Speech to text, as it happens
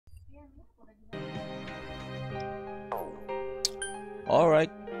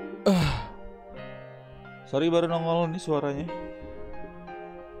Alright. Sorry baru nongol nih suaranya.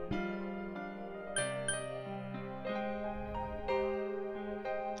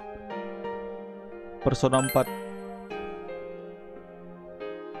 Persona 4.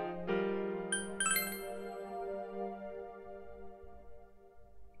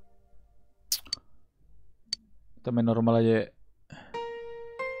 Kita main normal aja ya.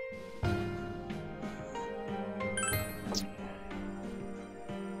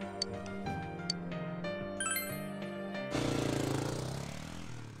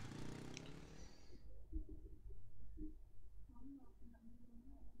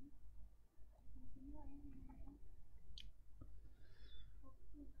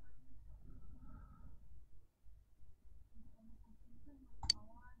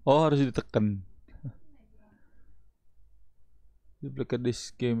 Oh, harus ditekan. Duplicate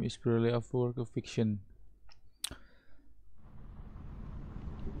this game is purely a work of fiction.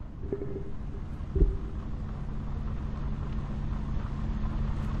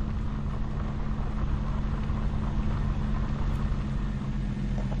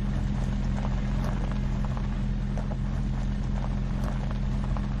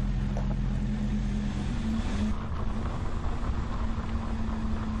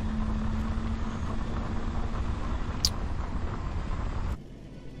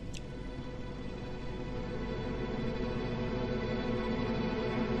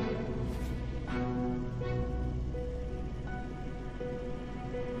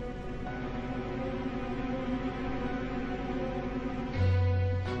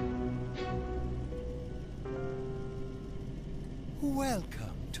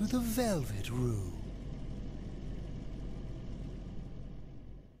 Welcome to the Velvet Room.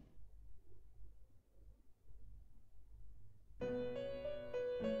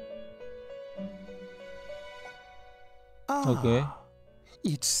 Okay.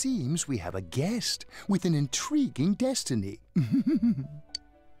 It seems we have a guest with an intriguing destiny.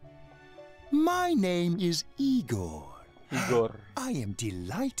 My name is Igor. Igor. I am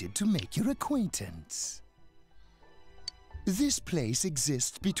delighted to make your acquaintance. This place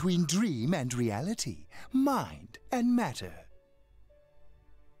exists between dream and reality, mind and matter.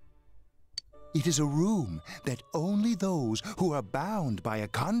 It is a room that only those who are bound by a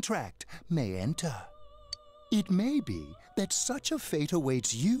contract may enter. It may be that such a fate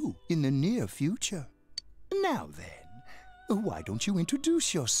awaits you in the near future. Now then, why don't you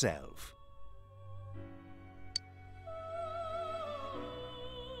introduce yourself?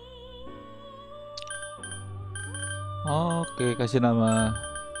 Oke, kasih nama.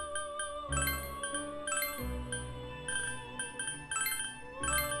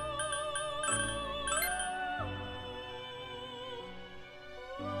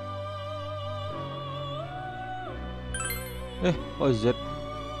 OZ.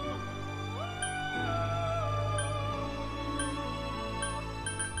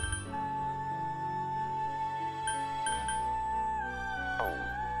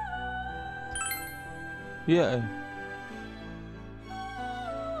 Iya.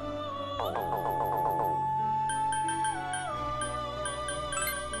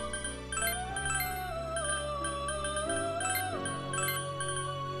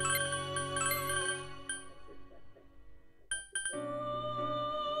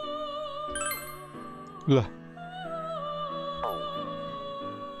 Lah.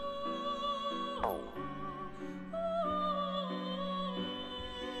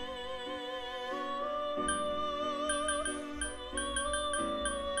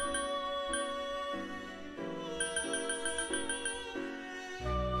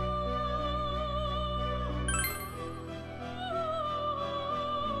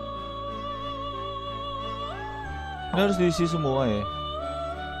 Ini harus diisi semua ya.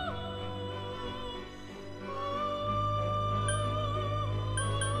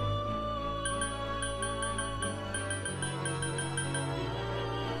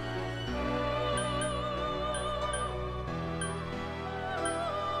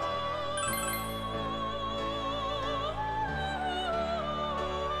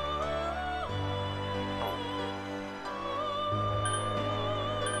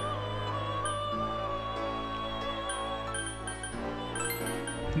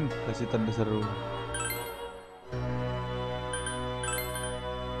 Kasih tanda seru.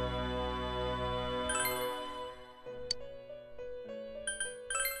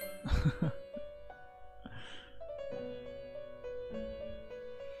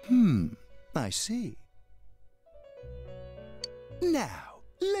 I see. Now,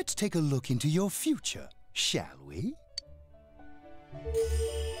 let's take a look into your future, shall we?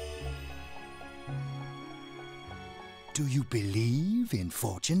 Do you believe in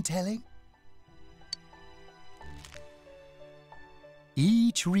fortune telling?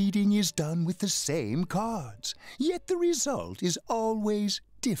 Each reading is done with the same cards, yet the result is always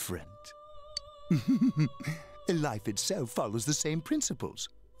different. Life itself follows the same principles,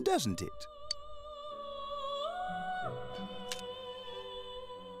 doesn't it?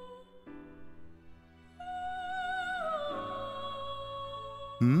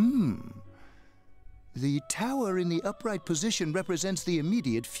 The tower in the upright position represents the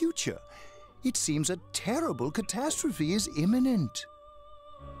immediate future. It seems a terrible catastrophe is imminent.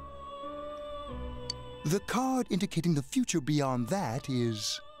 The card indicating the future beyond that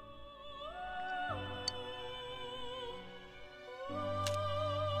is...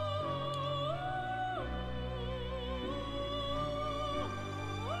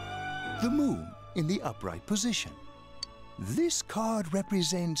 the moon in the upright position. This card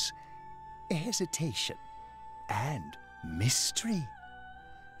represents hesitation and mystery.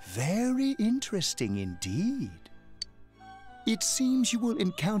 Very interesting indeed. It seems you will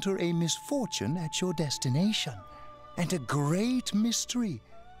encounter a misfortune at your destination, and a great mystery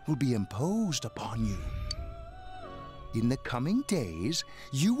will be imposed upon you. In the coming days,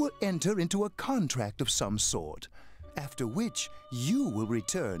 you will enter into a contract of some sort, after which you will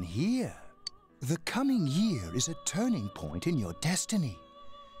return here. The coming year is a turning point in your destiny.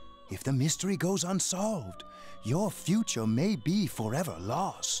 If the mystery goes unsolved, your future may be forever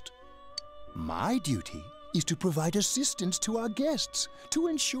lost. My duty is to provide assistance to our guests to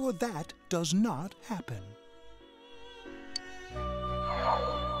ensure that does not happen.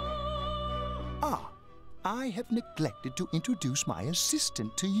 I have neglected to introduce my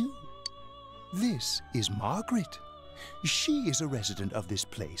assistant to you. This is Margaret. She is a resident of this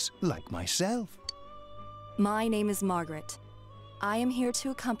place, like myself. My name is Margaret. I am here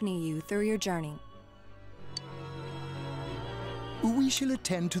to accompany you through your journey. We shall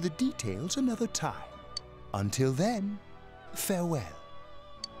attend to the details another time. Until then, farewell.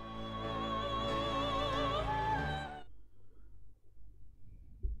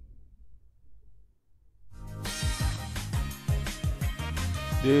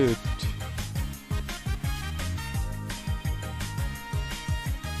 Dude.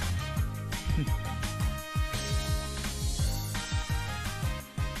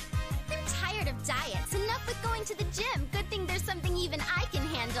 I'm tired of diets. Enough with going to the gym. Good thing there's something even I can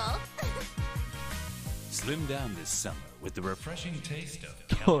handle. Slim down this summer with the refreshing taste of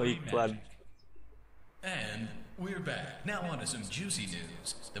Oh, calorie iklan. magic. And we're back. Now on to some juicy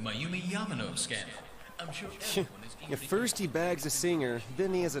news. The Mayumi Yamano scandal. I'm sure everyone is eager At to first hear he bags a singer,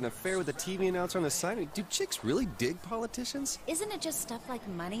 then he has an affair with a TV announcer on the side. Do chicks really dig politicians? Isn't it just stuff like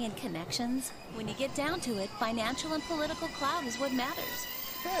money and connections? When you get down to it, financial and political clout is what matters.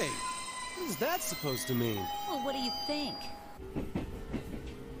 Hey, what is that supposed to mean? Well, what do you think?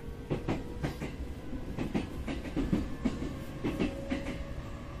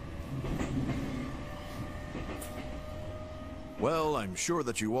 Well, I'm sure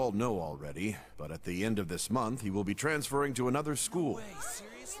that you all know already, but at the end of this month, he will be transferring to another school.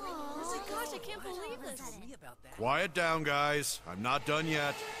 Oh my gosh, I can't believe this. Quiet down, guys. I'm not done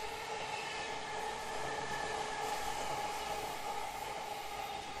yet.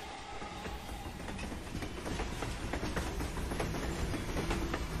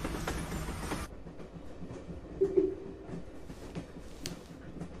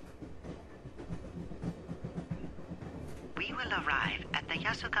 We will arrive at the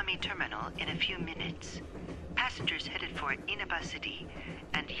Yasogami terminal in a few minutes. Passengers headed for Inaba City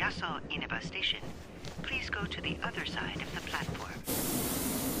and Yaso Inaba Station, please go to the other side of the platform.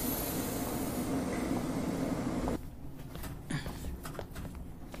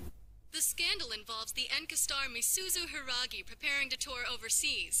 The scandal involves the Enka star Misuzu Hiragi preparing to tour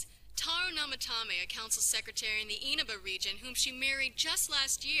overseas. Taro Namatame, a council secretary in the Inaba region, whom she married just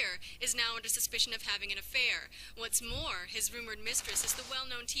last year, is now under suspicion of having an affair. What's more, his rumored mistress is the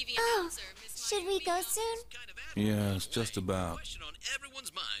well-known TV announcer, Miss Should we go soon? Yes, just The about. question on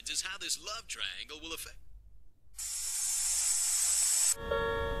everyone's minds is how this love triangle will affect...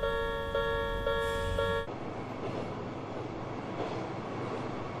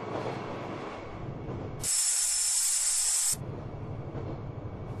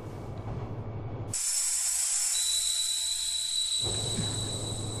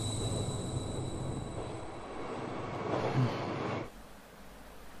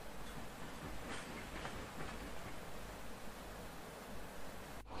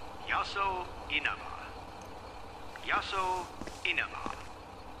 Yaso Inaba. Yaso Inaba.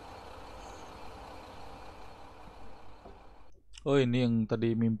 Oh, ini yang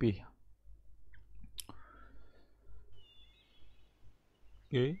tadi mimpi.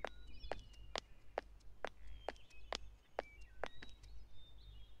 Okay.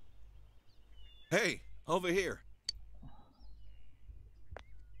 Hey, over here.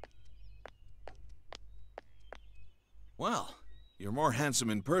 Well, you're more handsome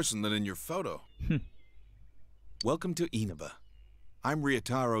in person than in your photo. Welcome to Inaba. I'm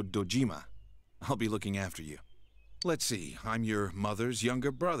Ryotaro Dojima. I'll be looking after you. Let's see, I'm your mother's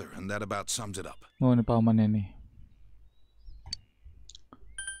younger brother, and that about sums it up. Oh, ini pamannya nih.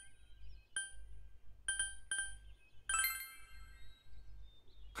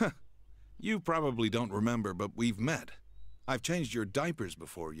 You probably don't remember, but we've met. I've changed your diapers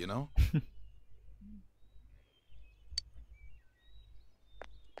before, you know?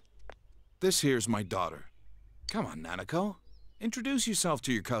 This here's my daughter. Come on, Nanako. Introduce yourself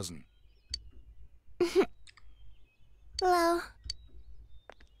to your cousin. Hello.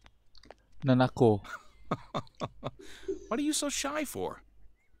 Nanako. What are you so shy for?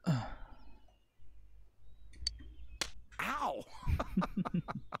 Ow!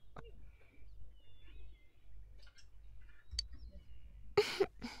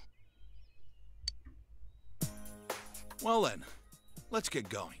 Well then, let's get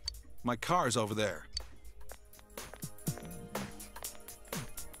going. My car's over there.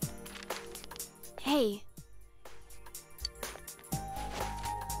 Hey.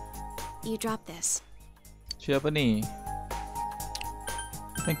 You dropped this. Siapa nih?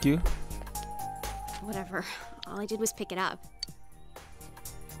 Thank you. Whatever. All I did was pick it up.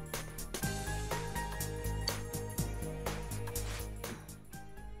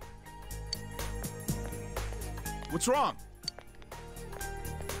 What's wrong?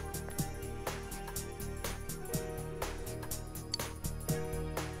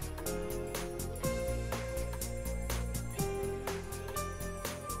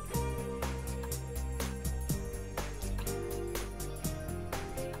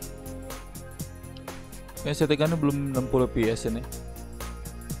 Yang settingannya belum 60 fps ini.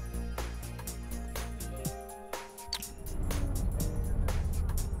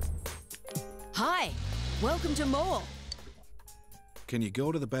 Hi, welcome to Mole. Can you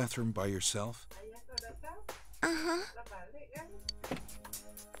go to the bathroom by yourself? Uh-huh.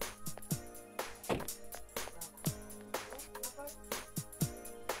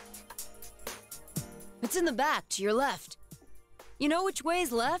 It's in the back, to your left. You know which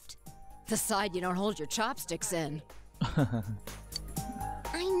way's left? The side you don't hold your chopsticks in. I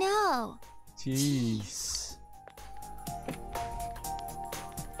know. Jeez.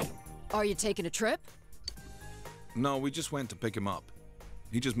 Are you taking a trip? No, we just went to pick him up.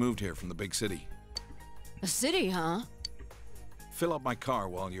 He just moved here from the big city. A city, huh? Fill up my car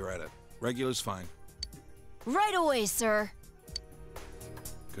while you're at it. Regular's fine. Right away, sir.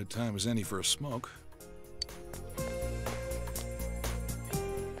 Good time as any for a smoke.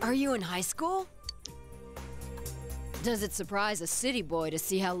 Are you in high school? Does it surprise a city boy to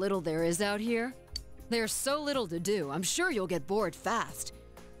see how little there is out here? There's so little to do, I'm sure you'll get bored fast.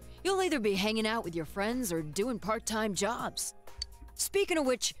 You'll either be hanging out with your friends or doing part-time jobs. Speaking of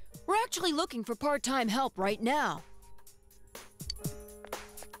which, we're actually looking for part-time help right now.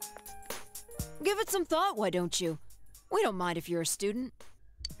 Give it some thought, why don't you? We don't mind if you're a student.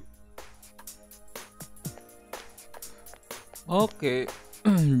 Oke.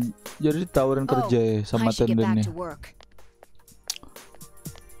 Jadi ditawarin kerja ya sama tendennya.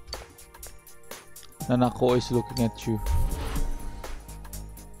 Nanako is looking at you.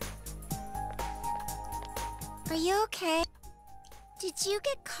 Are you okay? Did you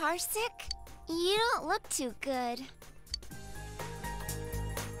get car sick? You don't look too good.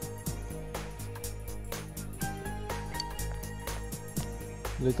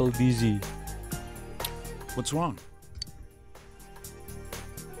 Little dizzy. What's wrong?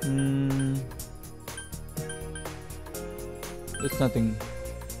 It's nothing.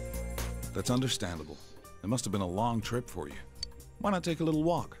 That's understandable. It must have been a long trip for you. Why not take a little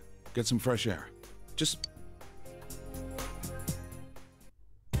walk? Get some fresh air. Just...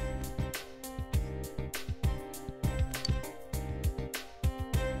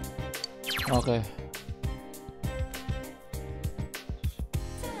 Okay.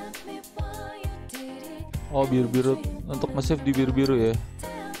 Oh, biru-biru. Untuk nge-save di biru-biru ya.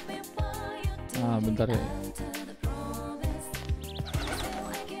 Nah, bentar ya.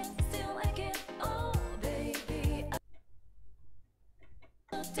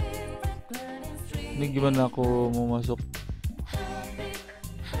 Ini gimana aku mau masuk?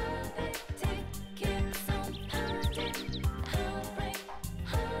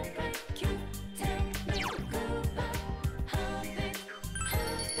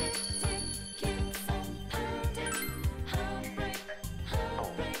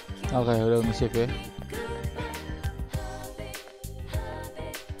 Oke, udah nge-save ya.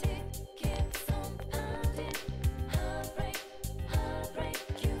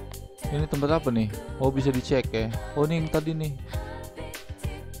 Ini tempat apa nih? Oh, bisa dicek ya. Oh, ini yang tadi nih.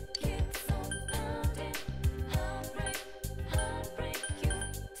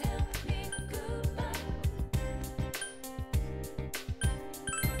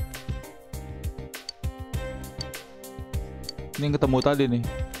 Ini yang ketemu tadi nih.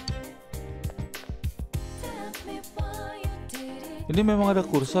 Ini memang ada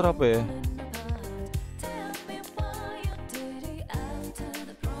kursor apa ya?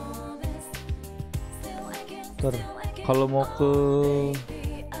 Ntar, kalau mau ke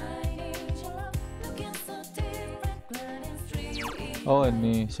oh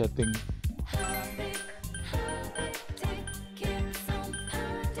ini setting.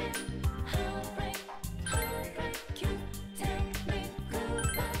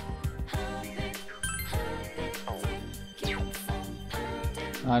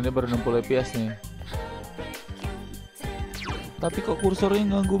 Nah, ini baru 60 fps nih. Tapi kok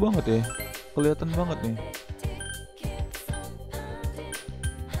kursornya ganggu banget ya? Kelihatan banget nih.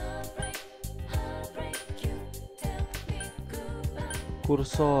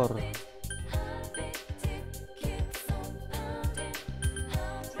 Kursor.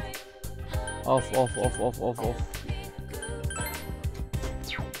 Off.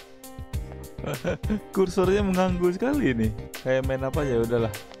 Kursornya mengganggu sekali nih. Kayak main apa ya,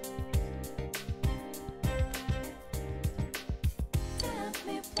 udahlah.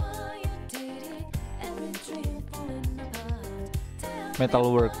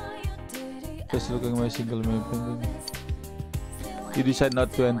 Metalwork. Just looking my single map. You decide not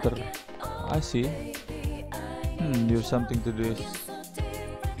to enter. I see. There's something to do.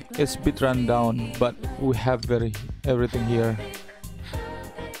 It's a bit run down, but we have everything here.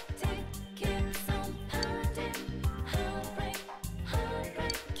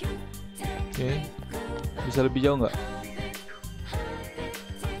 Oke, bisa lebih jauh nggak?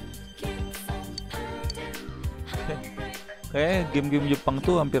 Kayak game-game Jepang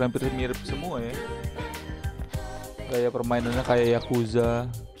tuh hampir-hampir mirip semua ya. Kayak permainannya kayak Yakuza.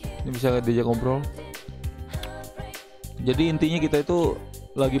 Ini bisa diajak ngobrol. Jadi intinya kita itu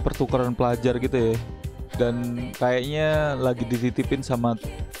lagi pertukaran pelajar gitu ya. Dan kayaknya lagi dititipin sama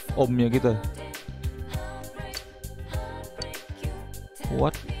omnya kita.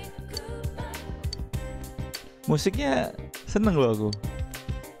 What? Musiknya seneng loh aku.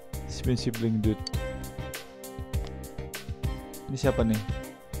 Sibling dude. Ini siapa nih?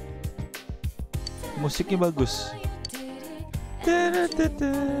 Musiknya bagus.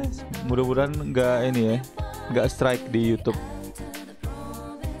 Mudah-mudahan nggak ini ya, nggak strike di YouTube.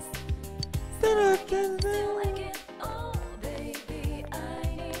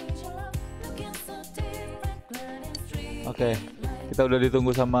 Oke, kita udah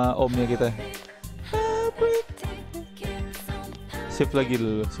ditunggu sama omnya kita. Save lagi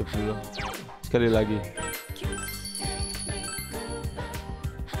dulu, sekali lagi.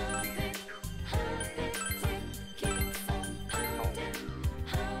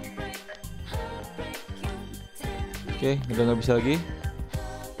 Oke, udah nggak bisa lagi.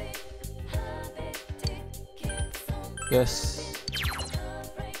 Yes.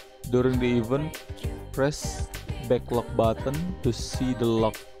 During the event, press backlog button to see the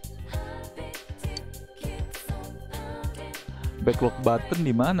log. Backlog button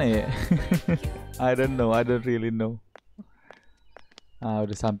di mana ya? I don't know, I don't really know. Ah,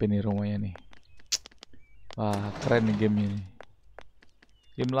 udah sampai nih rumahnya nih. Wah, keren nih game ini.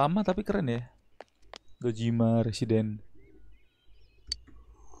 Game lama tapi keren ya. Dojima Resident.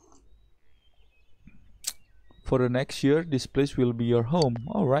 For the next year, this place will be your home.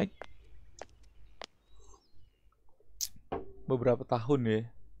 Alright. Beberapa tahun ya,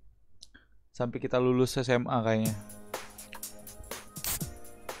 sampai kita lulus SMA kayaknya.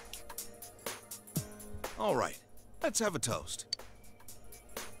 Alright, let's have a toast.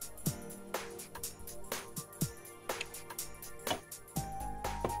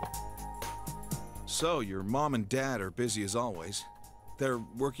 So, your mom and dad are busy as always. They're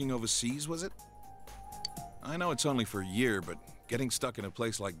working overseas, was it? I know it's only for a year, but getting stuck in a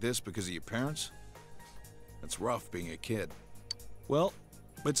place like this because of your parents? That's rough being a kid. Well,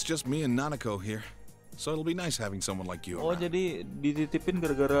 it's just me and Nanako here, so it'll be nice having someone like you around. Jadi dititipin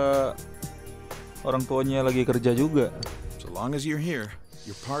gara-gara orang tuanya lagi kerja juga. So long as you're here,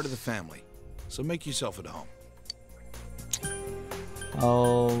 you're part of the family. So make yourself at home.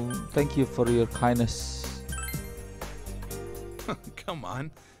 Oh, thank you for your kindness. Come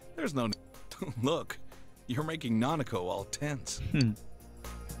on, there's no... Look, you're making Nanako all tense.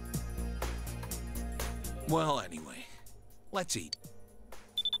 Well, anyway, let's eat.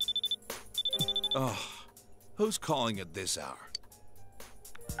 Oh, who's calling at this hour?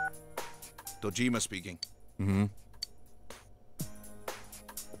 Dojima speaking. Mm-hmm.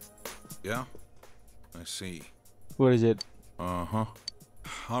 Yeah? I see. What is it? Uh-huh.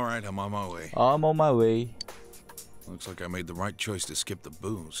 All right, I'm on my way. I'm on my way. Looks like I made the right choice to skip the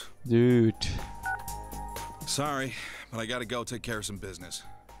booze. Dude. Sorry, but I gotta go take care of some business.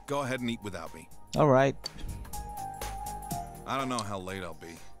 Go ahead and eat without me. Alright. I don't know how late I'll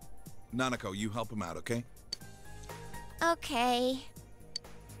be. Nanako, you help him out, okay? Okay.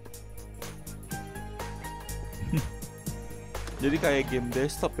 Jadi kayak game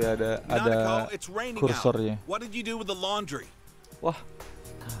desktop ya, ada Nanako, it's raining kursornya. out. What did you do with the laundry? Wah,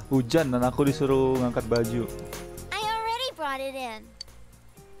 hujan dan aku disuruh ngangkat baju. I already brought it in.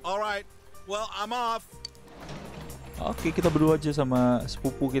 All right. Well, I'm off. Oke, kita berdua aja sama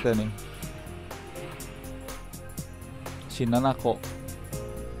sepupu kita nih. Si Nanako.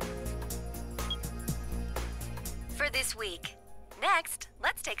 For this week. Next,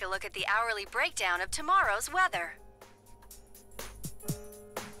 let's take a look at the hourly breakdown of tomorrow's weather.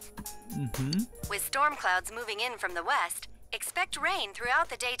 With storm clouds moving in from the west, expect rain throughout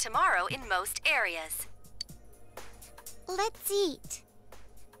the day tomorrow in most areas. Let's eat.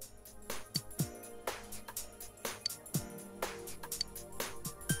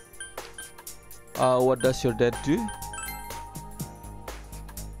 What does your dad do?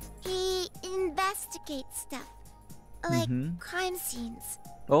 He investigates stuff. Like crime scenes.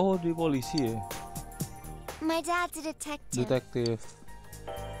 Oh, di polisi ya? My dad's a detective. Detektif.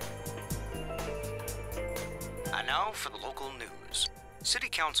 And now for the local news. City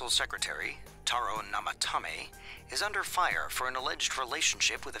Council Secretary Taro Namatame is under fire for an alleged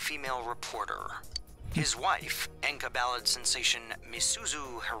relationship with a female reporter. His wife, Enka ballad sensation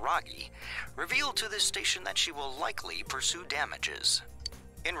Misuzu Hiragi, revealed to this station that she will likely pursue damages.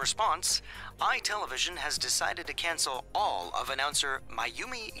 In response, iTelevision has decided to cancel all of announcer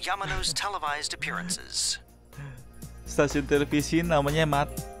Mayumi Yamano's televised appearances. Stasiun televisi namanya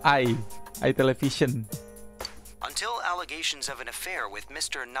iTelevision. Until allegations of an affair with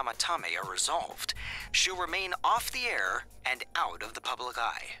Mr. Namatame are resolved, she'll remain off the air and out of the public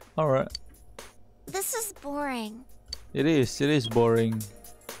eye. Alright. This is boring. It is boring.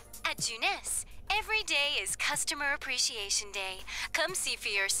 At Tunis, every day is Customer Appreciation Day. Come see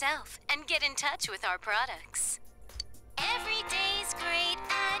for yourself and get in touch with our products. Every day's great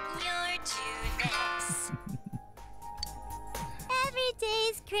at your Tunis. Every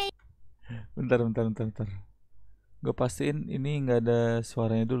day's great. Bentar. Gue pastiin ini nggak ada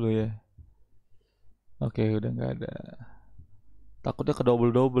suaranya dulu ya. Oke, udah nggak ada. Takutnya ke double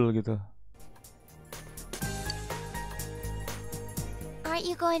gitu. Aren't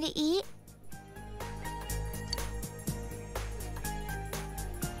you going to eat?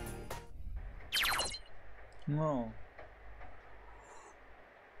 No.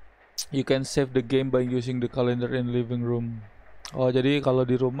 You can save the game by using the calendar in living room. Oh, jadi kalau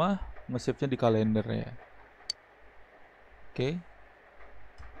di rumah nge-save-nya di kalender ya. Oke.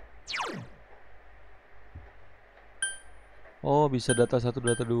 Oh, bisa data 1,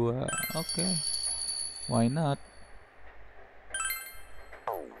 data 2. Oke. Why not?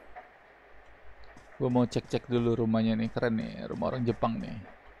 Gue mau cek dulu rumahnya nih. Keren nih, rumah orang Jepang nih.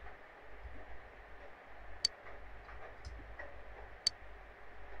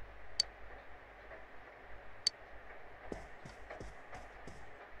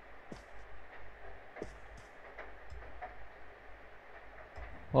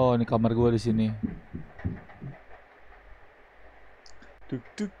 Oh, ini kamar gua di sini.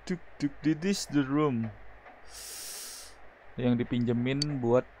 This the room yang dipinjemin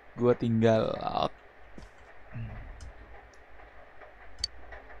buat gua tinggal.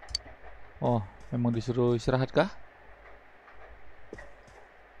 Oh, memang disuruh istirahat kah?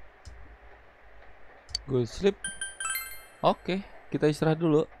 Go sleep. Oke, kita istirahat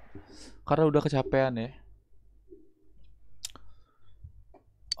dulu karena udah kecapean ya.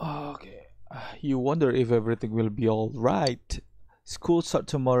 Okay, you wonder if everything will be all right. School start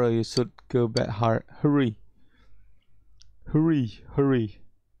tomorrow. You should go back hard. Hurry.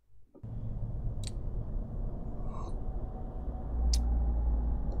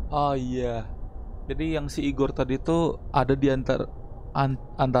 Oh iya. Jadi yang si Igor tadi tuh ada di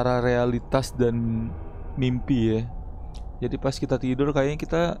antara realitas dan mimpi ya. Jadi pas kita tidur kayaknya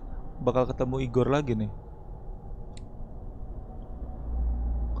kita bakal ketemu Igor lagi nih.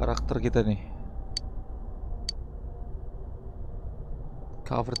 Karakter kita nih.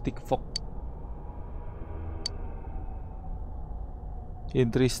 Cover TikTok.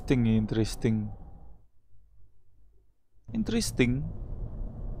 Interesting. Interesting.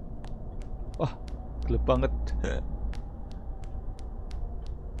 Wah, gelap banget.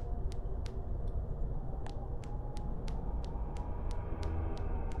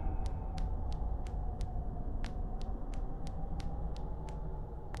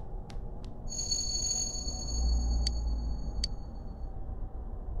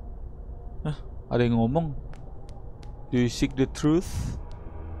 Ada yang ngomong. Do you seek the truth?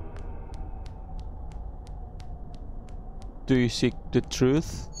 Do you seek the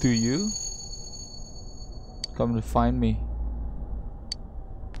truth? Do you? Come to find me.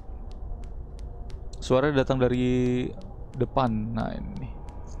 Suara datang dari depan. Nah ini.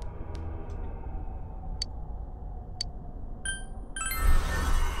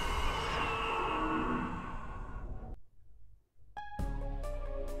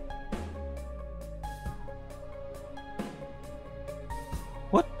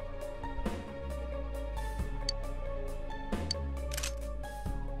 What?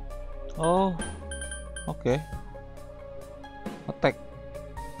 Oh, okay. Attack.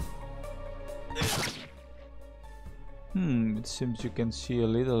 It seems you can see a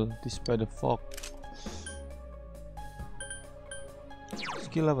little despite the fog.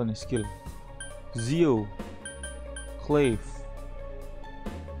 Skill apa nih? Skill Zio Clave.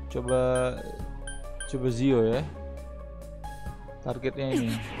 Coba Zio ya. Targetnya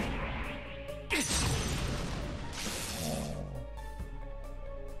ini.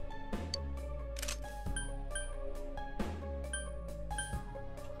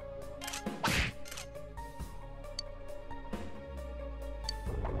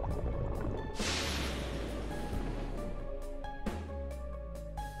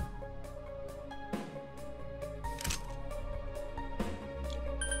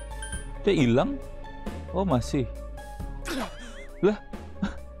 Dia hilang? Oh masih. Lah.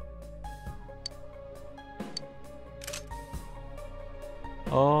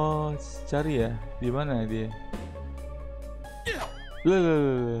 Oh, cari ya. Di mana dia?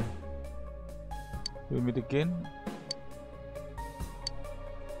 Lah. We meet again.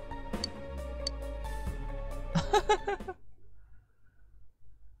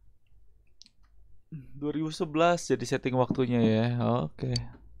 ...2011 jadi setting waktunya ya. Oke.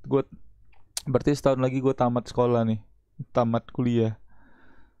 Gue berarti setahun lagi gue tamat sekolah nih. Tamat kuliah.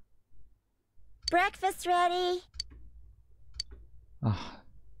 Breakfast ready.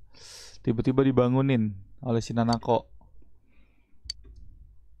 Tiba-tiba dibangunin oleh si Nanako.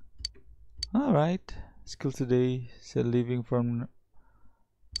 Alright, skill today, so living from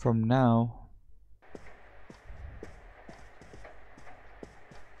now.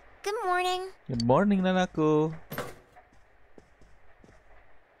 Good morning. Good morning, Nanako.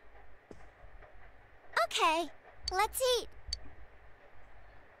 Okay, let's eat.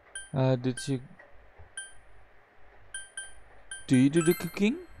 Do you do the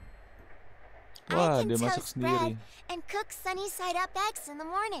cooking? Wah, I dia can masak toast sendiri. bread and cook sunny side up eggs in the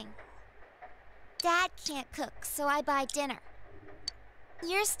morning. Dad can't cook, so I buy dinner.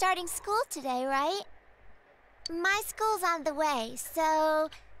 You're starting school today, right? My school's on the way, so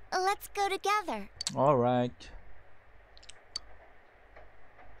let's go together. All right.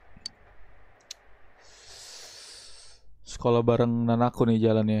 Sekolah bareng Nanako nih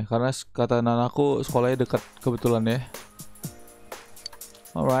jalannya, karena kata Nanako sekolahnya dekat kebetulan ya.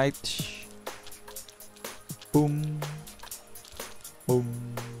 Alright. Boom. Boom.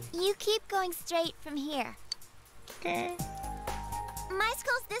 You keep going straight from here. Okay. My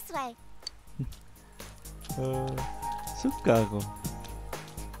school's this way. Suka aku.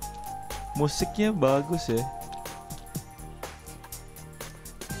 Musiknya bagus ya.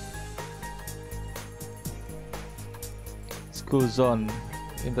 School zone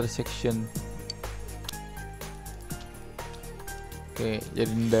intersection. Oke,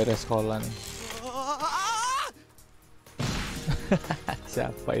 jadi ini daerah sekolah nih.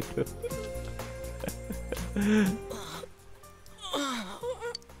 Siapa itu?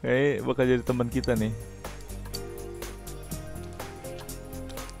 Bakal jadi teman kita nih.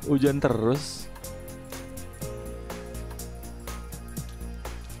 Hujan terus.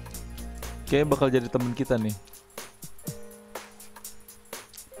 Kayaknya bakal jadi teman kita nih.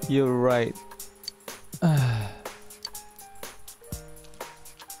 You're right.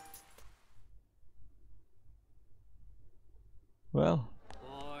 Well.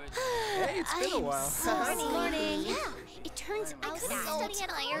 Hey, it's been a while. Morning. Yeah, it turns out studying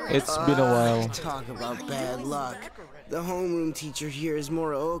at Iron. It's been a while. Talk about bad luck. The homeroom teacher here is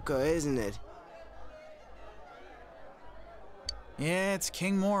Morooka, isn't it? Yeah, it's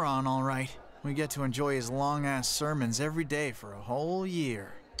King Moron, all right. We get to enjoy his long-ass sermons every day for a whole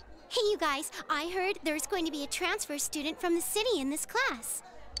year. Hey, you guys, I heard there's going to be a transfer student from the city in this class.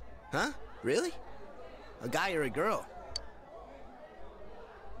 Huh? Really? A guy or a girl?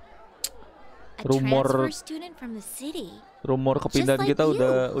 A Rumor transfer student from the city. Rumor kepindahan Just like kita you,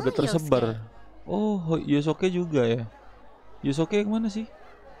 udah tersebar. Oh, Yosuke juga ya. Yosuke yang mana sih?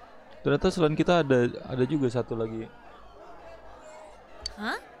 Ternyata selain kita ada juga satu lagi.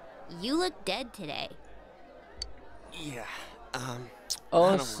 Huh? You look dead today. Yeah,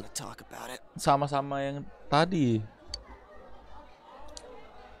 Oh, I don't want to talk about it. sama-sama yang tadi.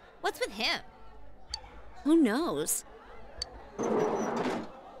 What's with him? Who knows?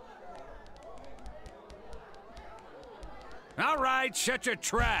 All right, shut your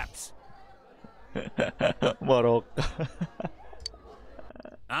traps. Marok.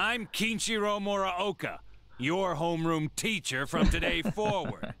 I'm Kinshiro Muraoka, your homeroom teacher from today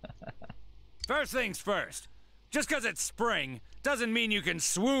forward. First things first, just because it's spring doesn't mean you can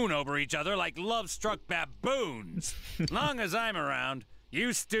swoon over each other like love-struck baboons. Long as I'm around,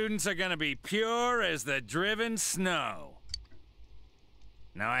 you students are gonna be pure as the driven snow.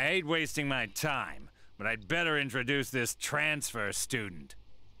 Now, I hate wasting my time, but I'd better introduce this transfer student.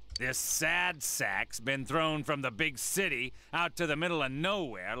 This sad sack's been thrown from the big city out to the middle of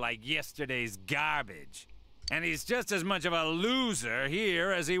nowhere like yesterday's garbage. And he's just as much of a loser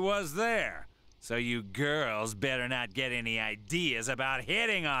here as he was there. So you girls better not get any ideas about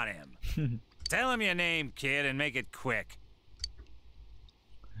hitting on him. Tell him your name, kid, and make it quick.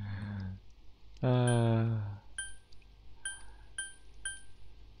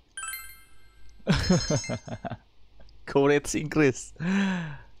 Courage increase.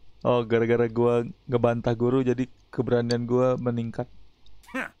 Oh, gara-gara gua ngebantah guru jadi keberanian gua meningkat.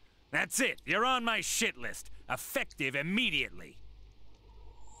 That's it. You're on my shit list. Effective immediately.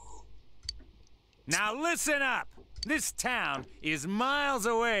 Now listen up. This town is miles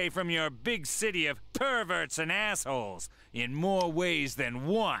away from your big city of perverts and assholes in more ways than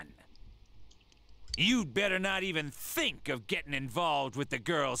one. You'd better not even think of getting involved with the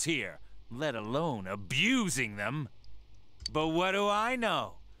girls here, let alone abusing them. But what do I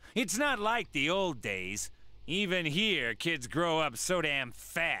know? It's not like the old days. Even here, kids grow up so damn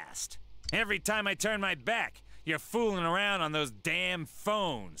fast. Every time I turn my back, you're fooling around on those damn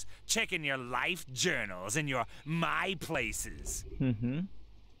phones, checking your life journals and your my places.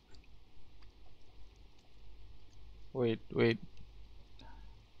 Wait.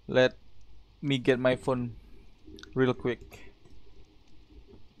 Let me get my phone real quick.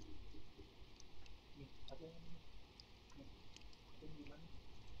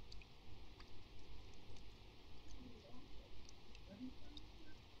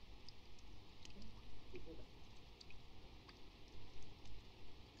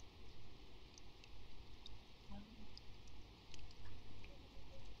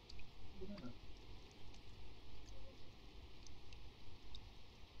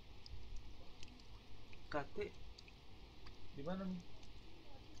 Kate, di mana nih?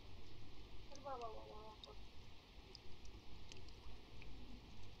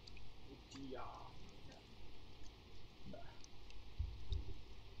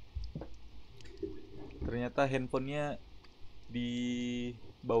 Ternyata handphonenya di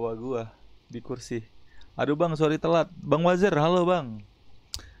bawah gua, di kursi. Aduh bang, sorry telat. Bang Wazir, halo bang.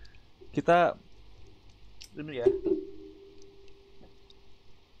 Kita ini ya.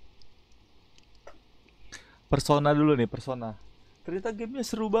 Persona dulu nih, Persona. Ternyata gamenya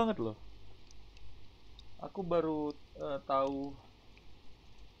seru banget loh. Aku baru tahu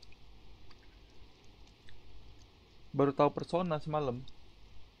Persona semalam.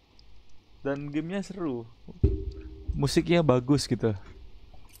 Dan gamenya seru. Musiknya bagus gitu.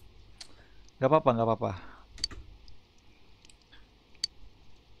 Gak apa-apa.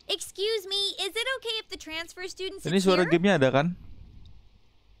 Excuse me, is it okay if the transfer students Ini suara gamenya ada kan?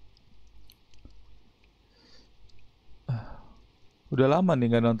 Udah lama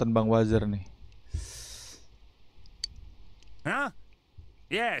nih nggak nonton Bang Wazir nih. Huh?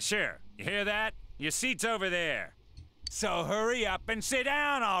 Yeah, sure. You hear that? Your seat's over there. So hurry up and sit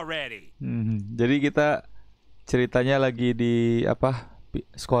down already. Jadi kita ceritanya lagi di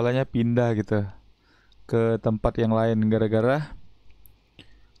sekolahnya pindah gitu ke tempat yang lain gara-gara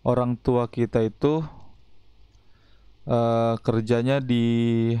orang tua kita itu kerjanya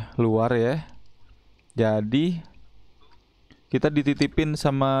di luar ya. Jadi kita dititipin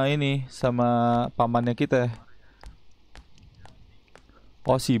sama pamannya kita.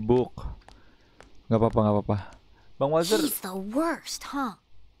 Oh sibuk. Gak apa-apa. Bang Wazir. He's the worst, huh?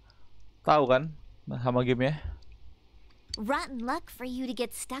 Tahu kan sama game ya? Rotten luck for you to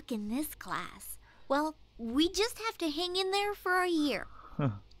get stuck in this class. Well, we just have to hang in there for a year.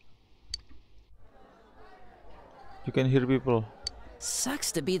 You can hear people.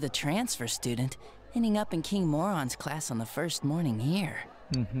 Sucks to be the transfer student, ending up in King Moron's class on the first morning here.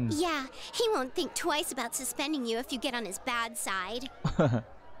 Yeah, he won't think twice about suspending you if you get on his bad side.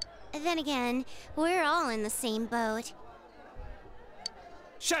 Then again, we're all in the same boat.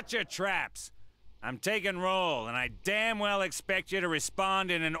 Shut your traps! I'm taking roll, and I damn well expect you to respond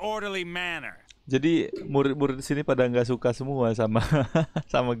in an orderly manner. Jadi murid-murid di sini pada nggak suka semua sama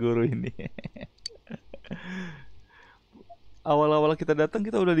sama guru ini. Awal-awal kita datang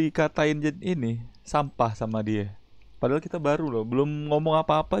kita udah dikatain ini sampah sama dia. Padahal kita baru loh, belum ngomong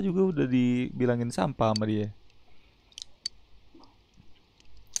apa-apa juga udah dibilangin sampah sama dia.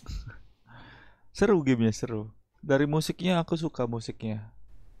 Seru gamenya, seru. Dari musiknya aku suka musiknya.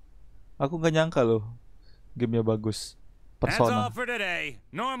 Aku nggak nyangka loh gamenya bagus. That's all Persona. for today.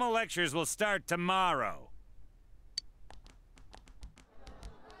 Normal lectures will start tomorrow.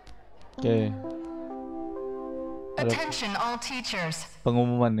 Oke. Ada Attention all teachers.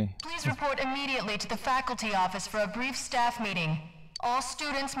 pengumuman nih. Please report immediately to the faculty office for a brief staff meeting. All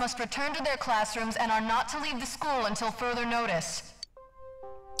students must return to their classrooms and are not to leave the school until further notice.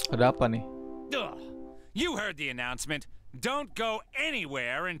 Ada apa nih? Ugh. You heard the announcement. Don't go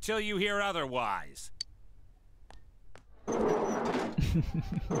anywhere until you hear otherwise.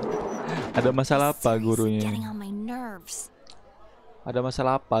 Ada masalah apa gurunya ini? Getting on my nerves. Ada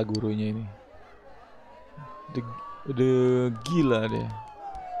masalah apa gurunya ini? Udah gila deh.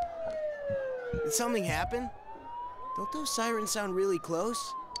 Did something happen? Don't those sirens sound really close?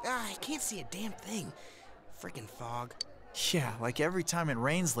 I can't see a damn thing. Freaking fog. Yeah, like every time it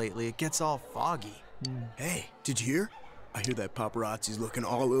rains lately, it gets all foggy. Hey, did you hear? I hear that paparazzi's looking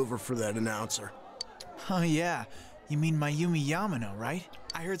all over for that announcer. Oh yeah, you mean Mayumi Yamano, right?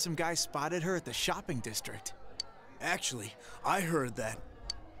 I heard some guy spotted her at the shopping district. Actually, I heard that.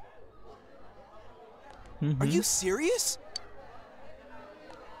 Are you serious?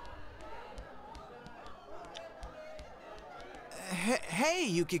 Hey,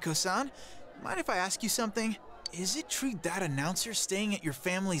 Yukiko-san. Mind if I ask you something? Is it true that announcer's staying at your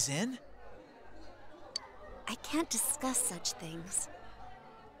family's inn? I can't discuss such things.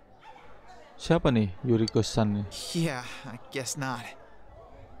 Siapa nih Yuriko-san nih? Yeah, I guess not.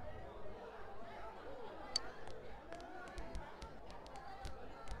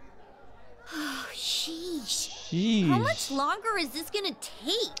 Oh, sheesh. Sheesh. How much longer is this gonna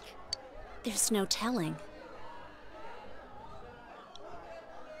take? There's no telling.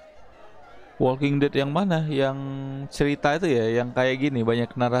 Walking Dead yang mana? Yang cerita itu ya, yang kayak gini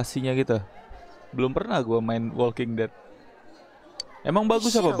banyak narasinya gitu. Belum pernah gua main Walking Dead. Emang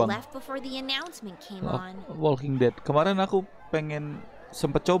bagus apa bang? Left before the announcement came on. Walking Dead. Kemarin aku pengen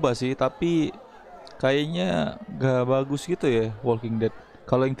sempet coba sih, tapi kayaknya gak bagus gitu ya Walking Dead.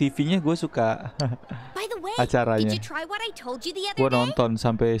 Kalau yang TV-nya gue suka By the way, acaranya. did you try what I told you the other Gue day? nonton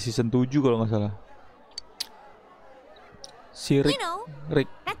sampai season 7 kalau nggak salah. Si Rick, You know, Rick.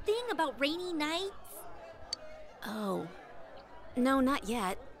 that thing about rainy nights? Oh. No, not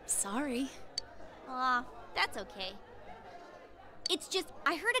yet. Sorry. Aw, that's okay. It's just,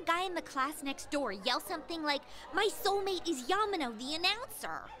 I heard a guy in the class next door yell something like, "My soulmate is Yamano, the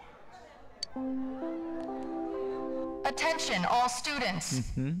announcer." Attention all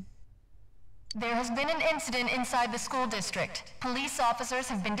students. There has been an incident inside the school district. Police officers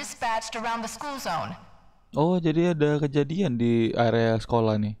have been dispatched around the school zone. Oh, jadi ada kejadian di area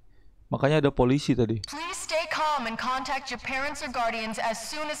sekolah nih. Makanya ada polisi tadi. Please stay calm and contact your parents or guardians as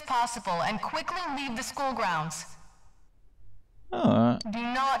soon as possible and quickly leave the school grounds. Do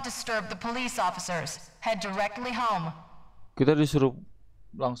not disturb the police officers. Head directly home. Kita disuruh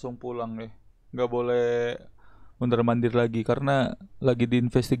langsung pulang nih. Nggak boleh mondar-mandir lagi karena lagi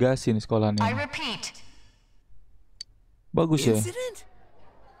diinvestigasi nih sekolahnya. I repeat. Bagus ya.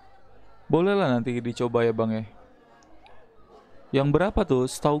 Boleh lah nanti dicoba ya bang ya. Yang berapa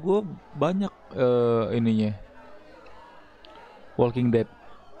tuh? Setahu gue banyak ininya. Walking Dead.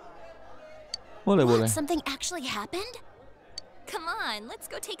 Boleh boleh. Something actually happened? Come on,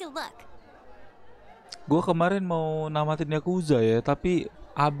 let's go take a look. Gue kemarin mau namatin Yakuza ya, tapi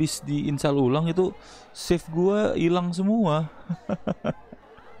abis diinstal ulang itu save gue hilang semua.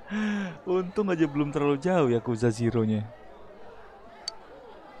 Untung aja belum terlalu jauh Yakuza Zero-nya.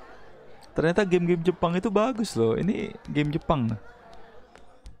 Ternyata game-game Jepang itu bagus loh. Ini game Jepang.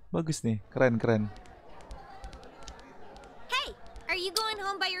 Bagus nih, keren-keren. Hey, are you going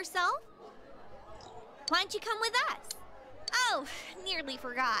home by yourself? Why don't you come with us? Oh, nearly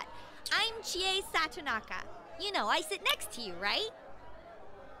forgot. I'm Chie Satonaka. You know, I sit next to you, right?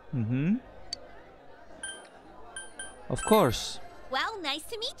 Of course. Well, nice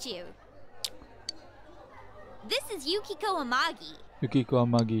to meet you. This is Yukiko Amagi. Yukiko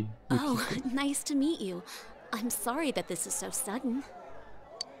Amagi. Oh, nice to meet you. I'm sorry that this is so sudden.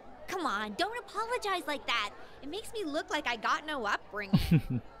 Come on, don't apologize like that. It makes me look like I got no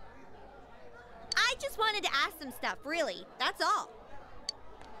upbringing. I just wanted to ask some stuff, really. That's all.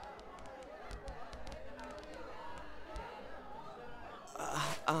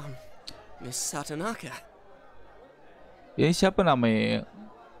 Miss Satonaka. Ini siapa namanya?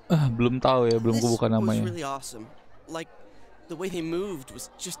 Belum tahu ya, belum kebuka This was namanya. really awesome. Like, the way they moved was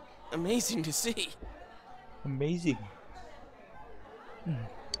just amazing to see. Amazing.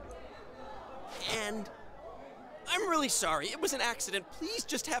 And I'm really sorry. It was an accident. Please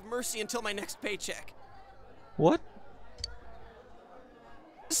just have mercy until my next paycheck. What?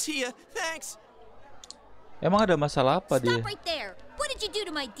 See ya. Thanks. Emang ada masalah apa dia? Stop right there. What did you do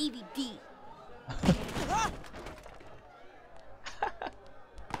to my DVD?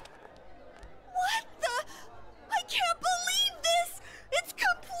 What the? I can't believe this! It's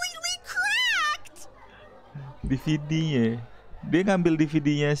completely cracked! DVD-nya. Dia ngambil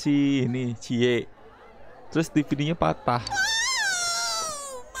DVD-nya si ini, Cie. Terus DVD-nya patah.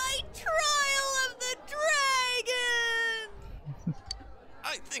 Oh, my trial of the dragon!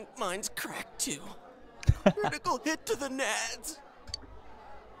 I think mine's cracked too. Critical hit to the nads.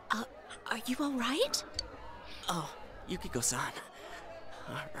 Are you all right? Oh, Yukiko-san.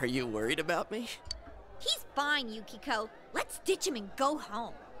 Are you worried about me? He's fine, Yukiko. Let's ditch him and go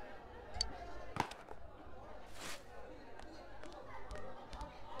home.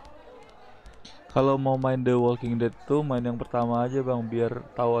 Kalau mau main The Walking Dead tuh main yang pertama aja bang, biar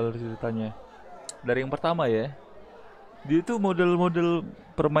tahu alur ceritanya. Dari yang pertama ya. Dia tuh model-model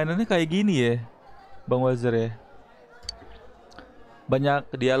permainannya kayak gini ya, Bang Wazir ya.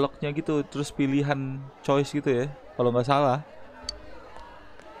 Banyak dialognya gitu, terus pilihan choice gitu ya. Kalau nggak salah.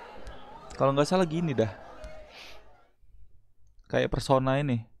 Kalau nggak salah gini dah. Kayak Persona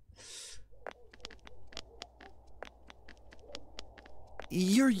ini.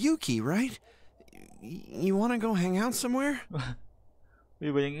 You're Yuki, right? You wanna go hang out somewhere?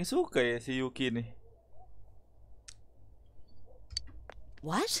 Banyak yang suka ya si Yuki nih.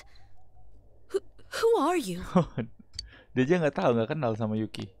 What? Who are you? Dia aja nggak tahu, nggak kenal sama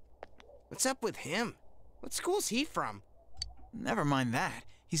Yuki. What's up with him? What school's he from? Never mind that.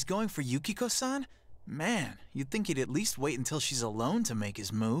 He's going for Yukiko-san? Man, you'd think he'd at least wait until she's alone to make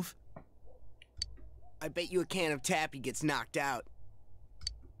his move. I bet you a can of tappy gets knocked out.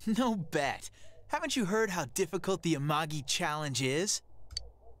 No bet. Haven't you heard how difficult the Amagi challenge is?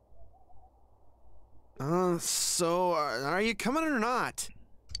 So, are you coming or not?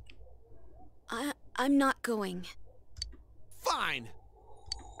 I'm not going. Fine.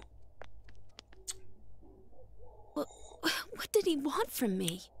 What did he want from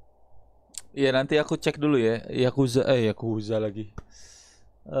me? Iya, nanti aku cek dulu ya. Yakuza lagi.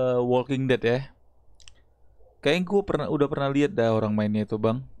 Walking Dead ya. Kayaknya gue udah pernah lihat dah orang mainnya itu,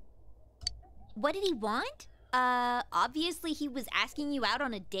 Bang. What did he want? Obviously he was asking you out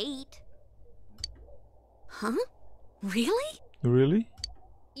on a date. Huh? Really? Really?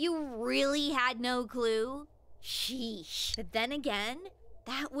 You really had no clue? Sheesh. But then again,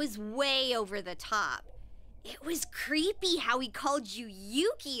 that was way over the top. It was creepy how he called you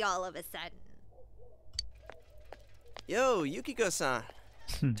Yuki all of a sudden. Yo, Yukiko-san.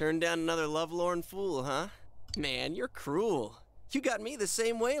 Turned down another lovelorn fool, huh? Man, you're cruel. You got me the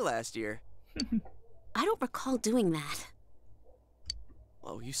same way last year. I don't recall doing that.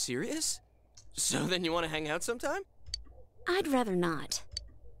 Oh, you serious? So then you want to hang out sometime? I'd rather not.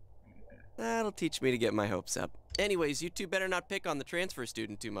 That'll teach me to get my hopes up. Anyways, you two better not pick on the transfer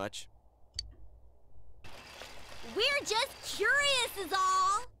student too much. We're just curious is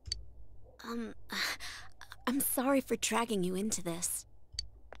all. I'm sorry for dragging you into this.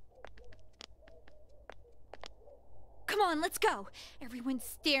 Come on, let's go. Everyone's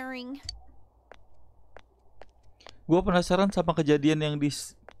staring. Gua penasaran sama kejadian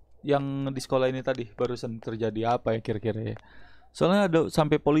yang di sekolah ini tadi barusan terjadi apa ya kira-kira ya. Soalnya ada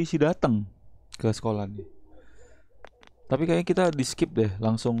sampai polisi datang ke sekolah nih. Tapi kayaknya kita di skip deh,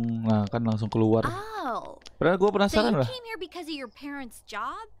 langsung langsung keluar. Oh. Padahal gue penasaran lah. So you came here because of your parents'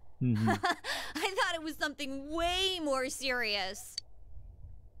 job? I thought it was something way more serious.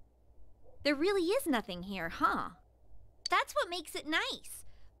 There really is nothing here, huh? That's what makes it nice.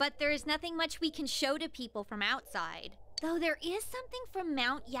 But there is nothing much we can show to people from outside. Though there is something from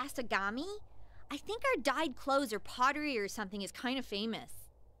Mount Yasogami. I think our dyed clothes or pottery or something is kind of famous.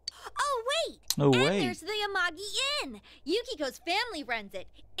 Oh, wait! Oh, and wait. there's the Amagi Inn! Yukiko's family runs it.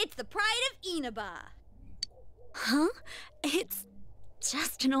 It's the pride of Inaba. Huh? It's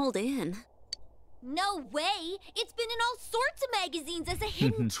just an old inn. No way! It's been in all sorts of magazines as a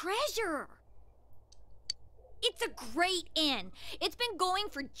hidden treasure. It's a great inn. It's been going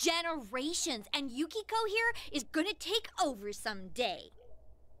for generations, and Yukiko here is gonna take over someday.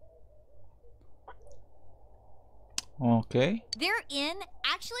 Okay. Their inn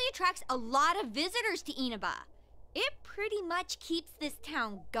actually attracts a lot of visitors to Inaba. It pretty much keeps this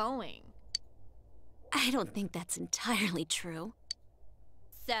town going. I don't think that's entirely true.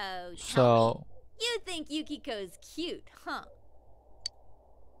 So, So you think Yukiko's cute, huh?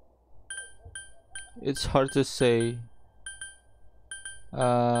 it's hard to say.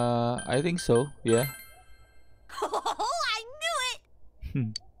 I think so. Yeah. Oh, I knew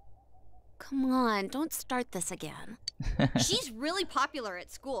it! Come on, don't start this again. She's really popular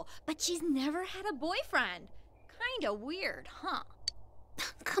at school, but she's never had a boyfriend. Kinda weird, huh?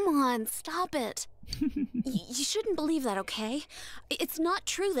 Come on, stop it. You shouldn't believe that, okay? It's not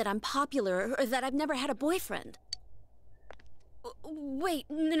true that I'm popular or that I've never had a boyfriend. Wait,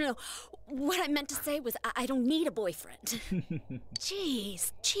 no. What I meant to say was I don't need a boyfriend.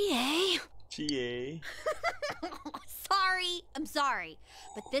 Jeez, Chie. I'm sorry.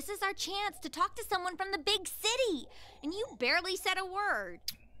 But this is our chance to talk to someone from the big city. And you barely said a word.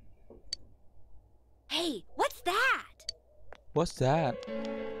 Hey, what's that? What's that?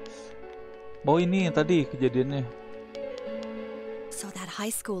 Oh, ini yang tadi kejadiannya. So that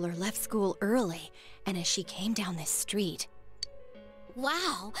high schooler left school early, and as she came down this street...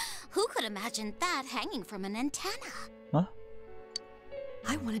 Wow, who could imagine that hanging from an antenna? Huh?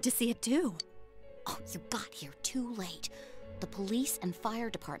 I wanted to see it too. Oh, you got here too late. The police and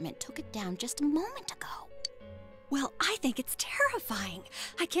fire department took it down just a moment ago. Well, I think it's terrifying.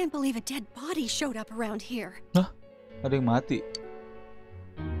 I can't believe a dead body showed up around here. Hah? Ada yang mati.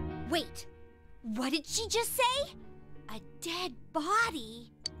 Wait, what did she just say? A dead body?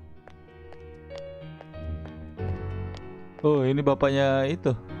 Oh, ini bapaknya itu.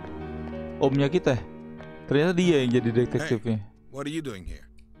 Omnya kita. Ternyata dia yang jadi detektifnya. Hey, what are you doing here?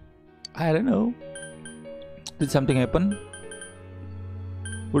 I don't know. Did something happen?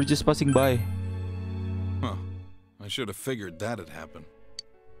 We're just passing by. Huh. I should have figured that'd happen.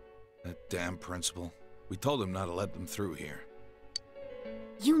 That damn principal. We told him not to let them through here.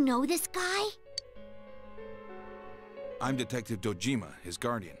 You know this guy? I'm Detective Dojima, his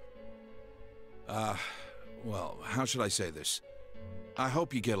guardian. Well, how should I say this? I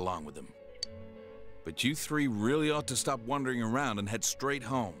hope you get along with him. But you three really ought to stop wandering around and head straight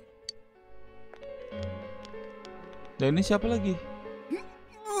home. Dan ini siapa lagi?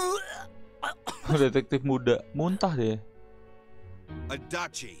 Detektif muda, muntah dia.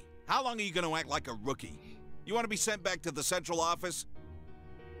 Adachi, how long are you going to act like a rookie? You want to be sent back to the central office?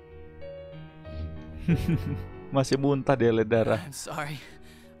 Masih muntah dia oleh darah. I'm sorry.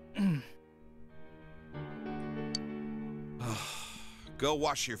 Go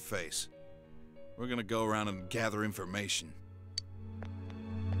wash your face. We're going to go around and gather information.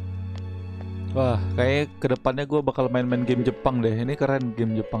 Wah, kayak kedepannya gue bakal main-main game Jepang deh. Ini keren,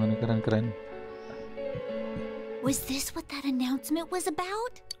 game Jepang ini keren-keren. Was this what that announcement was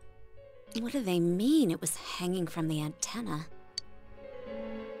about? What do they mean it was hanging from the antenna?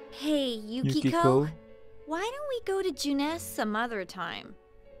 Hey, Yukiko. Why don't we go to Junes some other time?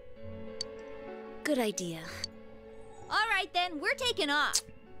 Good idea. All right then, we're taking off.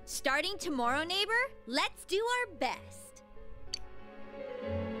 Starting tomorrow, neighbor, let's do our best.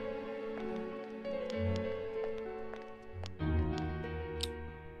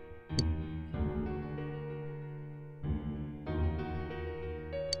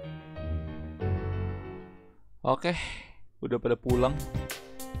 Oke, udah pada pulang.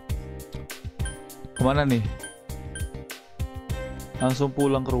 Kemana nih? Langsung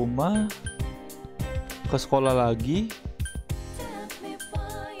pulang ke rumah, ke sekolah lagi.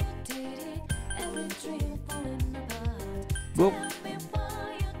 Gue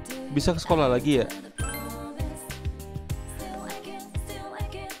bisa ke sekolah lagi ya?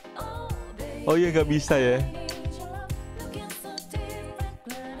 Oh iya, nggak bisa ya?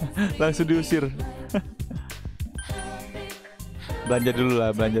 Langsung diusir. Belanja dulu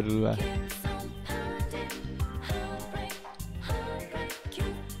lah.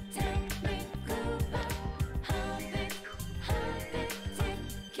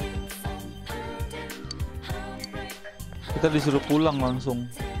 Kita disuruh pulang langsung.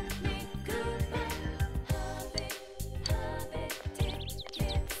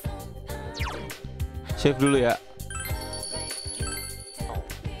 Save dulu ya.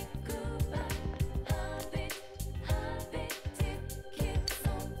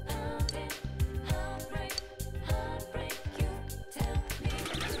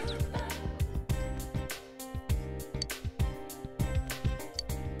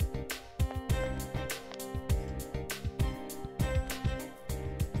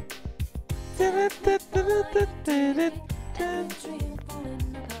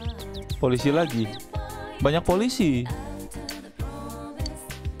 Polisi lagi. Banyak polisi.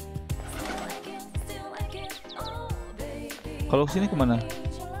 Kalau kesini kemana?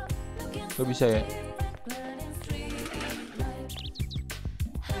 Gak bisa ya?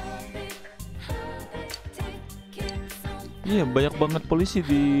 Iya, banyak banget polisi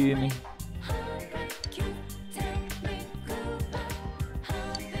di ini.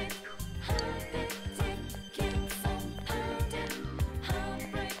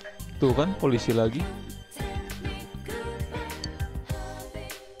 Tuh kan, polisi lagi.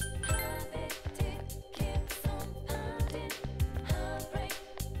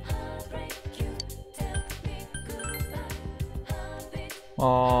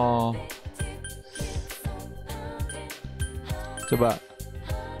 Oh. Coba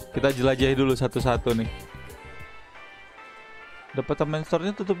kita jelajahi dulu satu-satu nih. Departemen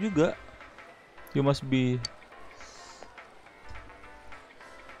store-nya tutup juga. You must be.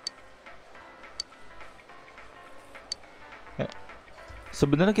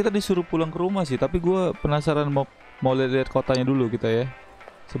 Sebenarnya kita disuruh pulang ke rumah sih, tapi gue penasaran mau lihat kotanya dulu kita ya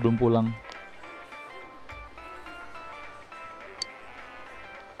sebelum pulang.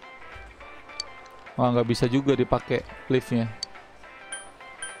 Wah, nggak bisa juga dipakai liftnya.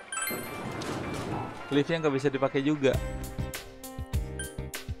 Liftnya nggak bisa dipakai juga.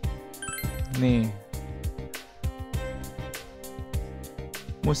 Nih,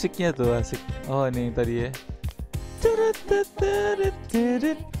 musiknya tuh asik. Oh, ini tadi ya.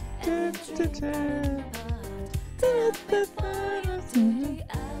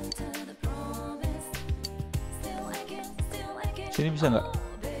 Sini bisa nggak?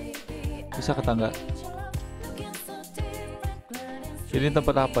 Bisa ke tangga. Ini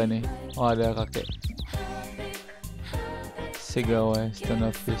tempat apa ini? Oh, ada kakek. Segawa stand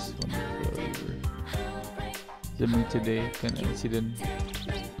up this one. Zooming today can incident.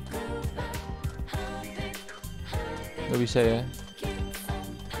 Gak bisa ya.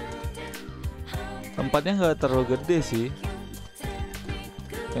 Tempatnya nggak terlalu gede sih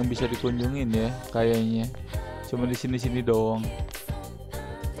yang bisa dikunjungin ya kayaknya. Cuma di sini-sini doang.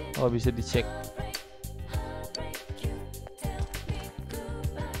 Oh, bisa dicek.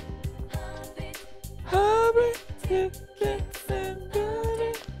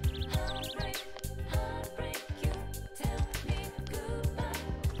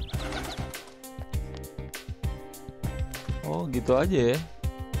 Oh, gitu aja ya.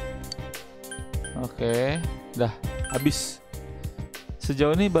 Oke, dah habis.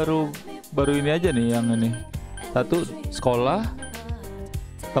 Sejauh ini baru ini aja nih yang ini. Satu, sekolah,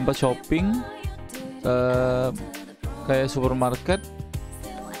 tempat shopping, kayak supermarket,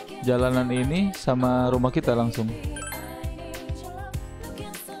 jalanan ini, sama rumah kita langsung.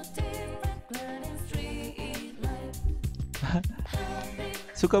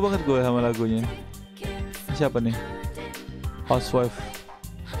 Suka banget gue sama lagunya. Siapa nih? Housewife.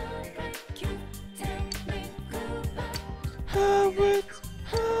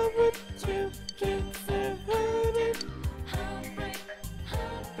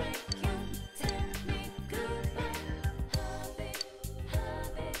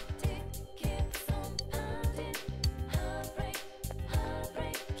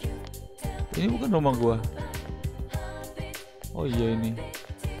 Ini bukan rumah gua. Oh iya ini.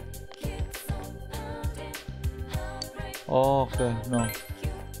 Oh, oke, no.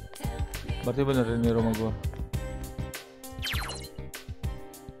 Berarti bener ini rumah gua.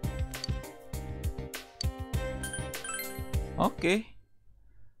 Oke.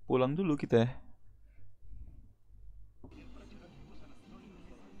 Pulang dulu kita.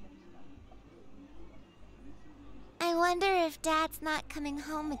 I wonder if Dad's not coming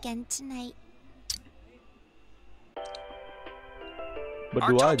home again tonight.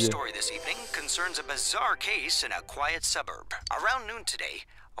 Our top story this evening concerns a bizarre case in a quiet suburb. Around noon today,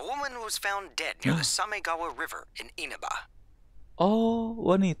 a woman was found dead near the Samegawa River in Inaba. Oh,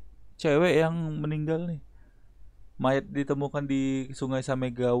 wanita, cewek yang meninggal nih. Mayat ditemukan di Sungai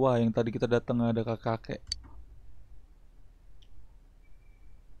Samegawa yang tadi kita datang, ada kakek.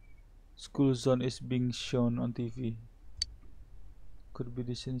 School zone is being shown on TV. Could be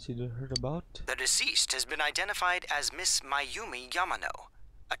this incident heard about. The deceased has been identified as Miss Mayumi Yamano,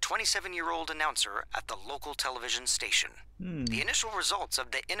 a 27-year-old announcer at the local television station. The initial results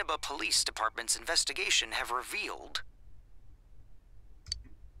of the Inaba Police Department's investigation have revealed...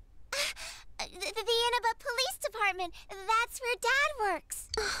 The Inaba Police Department! That's where Dad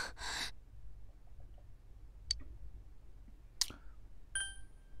works!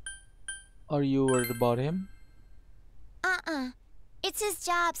 Are you worried about him? It's his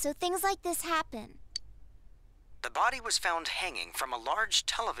job, so things like this happen. The body was found hanging from a large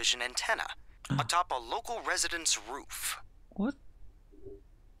television antenna atop a local resident's roof. What?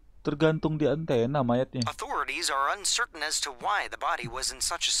 Tergantung di antena mayatnya. Authorities are uncertain as to why the body was in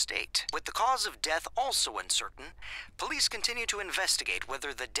such a state. With the cause of death also uncertain, police continue to investigate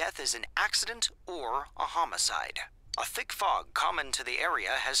whether the death is an accident or a homicide. A thick fog common to the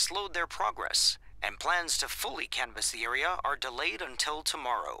area has slowed their progress, and plans to fully canvass the area are delayed until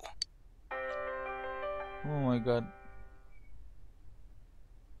tomorrow. Oh my god.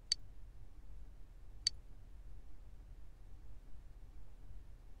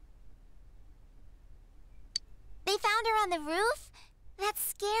 They found her on the roof? That's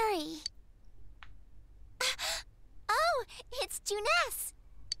scary. Oh, it's Juness.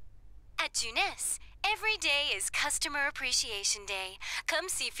 At Juness, every day is Customer Appreciation Day.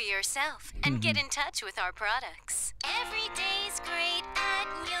 Come see for yourself and get in touch with our products. Every day's great at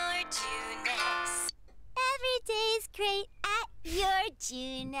your Juness. Every day's great at your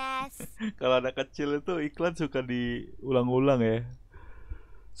Juness. Kalau anak kecil itu iklan suka diulang-ulang ya.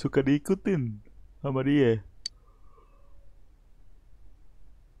 Suka diikutin sama dia.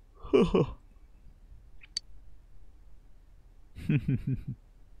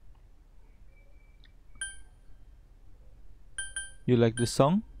 You like the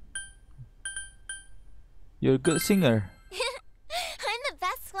song? You're a good singer. I'm the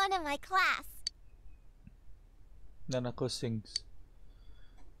best one in my class. Dan aku sings.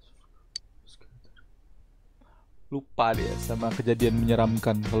 Lupa dia sama kejadian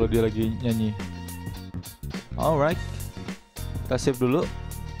menyeramkan kalau dia lagi nyanyi. Alright, kita save dulu.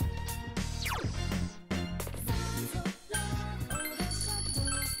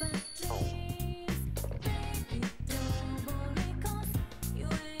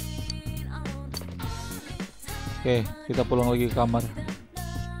 Oke, kita pulang lagi ke kamar.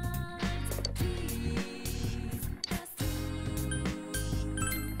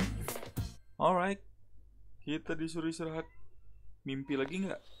 Alright, kita disuruh istirahat. Mimpi lagi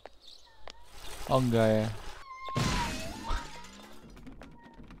nggak? Oh enggak ya.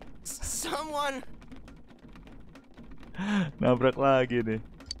 Someone. Nabrak lagi nih.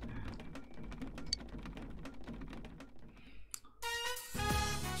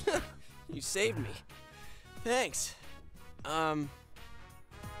 You saved me. Thanks. Oh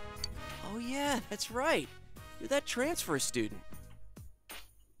yeah, that's right. You're that transfer student.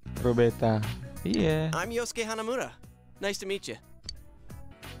 Probeta. Iya. I'm Yosuke Hanamura. Nice to meet you.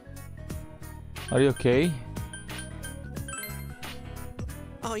 Are you okay?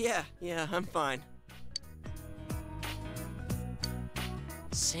 Oh yeah, I'm fine.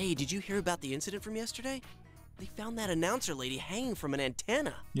 Say, did you hear about the incident from yesterday? They found that announcer lady hanging from an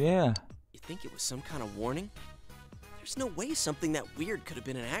antenna. Yeah. You think it was some kind of warning? There's no way something that weird could have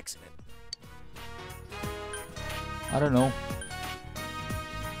been an accident. I don't know.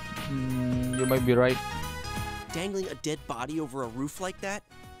 You might be right. Dangling a dead body over a roof like that?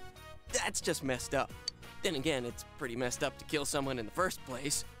 That's just messed up. Then again, it's pretty messed up to kill someone in the first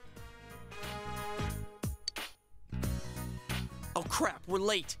place. Oh crap, we're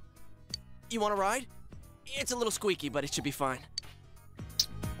late. You want a ride? It's a little squeaky, but it should be fine.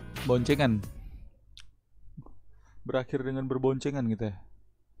 Boncengan. Berakhir dengan berboncengan gitu ya.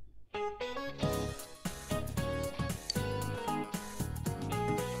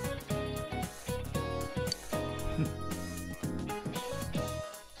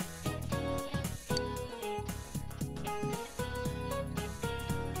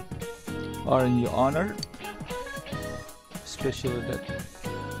 Aren't you honored? Especially that.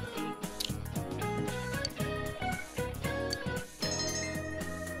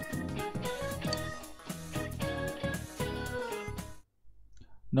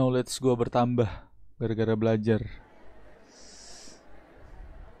 Knowledge gua bertambah gara-gara belajar.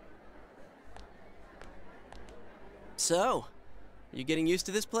 So, you getting used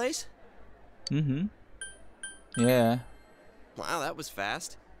to this place? Yeah. Wow, that was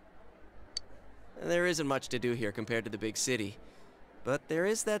fast. There isn't much to do here compared to the big city, but there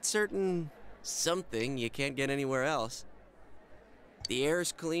is that certain something you can't get anywhere else. The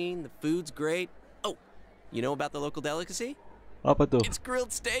air's clean, the food's great. Oh, you know about the local delicacy? Apa tuh? It's grilled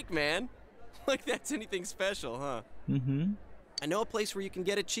steak, man. Like that's anything special, huh? I know a place where you can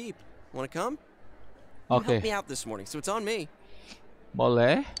get it cheap. Want to come? You helped me out this morning, so it's on me.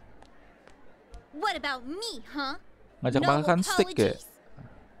 Boleh. What about me, huh? Ngajak makan steak ya?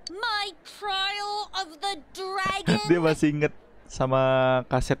 My trial of the dragon. Dia masih inget sama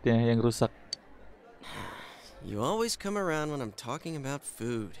kasetnya yang rusak. You always come around when I'm talking about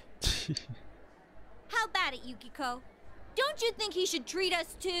food. How about it, Yukiko? Don't you think he should treat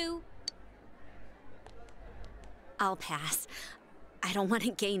us too? I'll pass. I don't want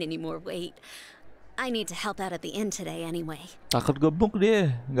to gain any more weight. I need to help out at the inn today anyway. Takut gemuk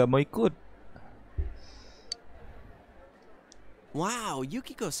dia, nggak mau ikut. Wow,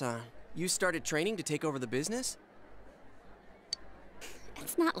 Yukiko-san. You started training to take over the business?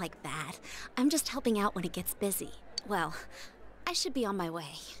 It's not like that. I'm just helping out when it gets busy. Well, I should be on my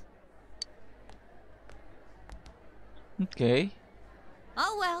way. Okay.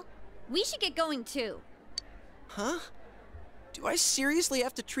 Oh well, we should get going too. Huh? Do I seriously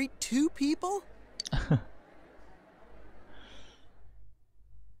have to treat 2 people?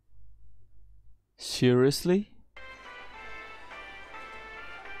 Seriously?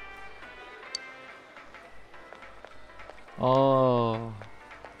 Oh.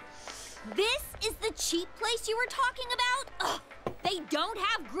 This is the cheap place you were talking about? Ugh, they don't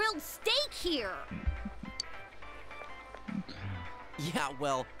have grilled steak here. Yeah,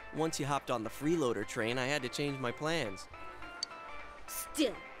 well, once you hopped on the freeloader train, I had to change my plans.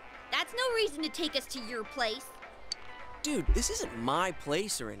 Still, that's no reason to take us to your place. Dude, this isn't my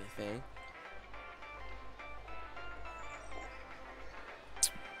place or anything.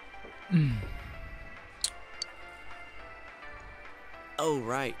 Oh,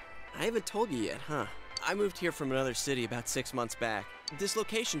 right. I haven't told you yet, huh? I moved here from another city about 6 months back. This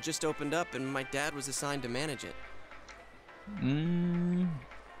location just opened up and my dad was assigned to manage it.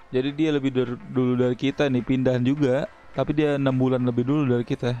 Jadi dia lebih dulu dari kita nih, pindahan juga. Tapi dia 6 bulan lebih dulu dari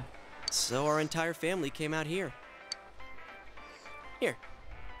kita. So our entire family came out here. Here,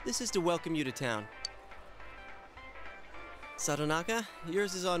 this is to welcome you to town. Sadonaka,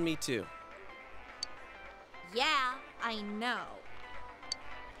 yours is on me too. Yeah, I know.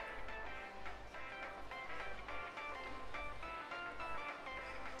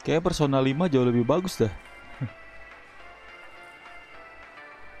 Kayak Persona 5 jauh lebih bagus dah.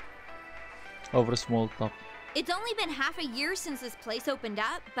 Over small talk. It's only been half a year since this place opened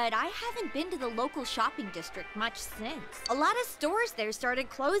up, but I haven't been to the local shopping district much since. A lot of stores there started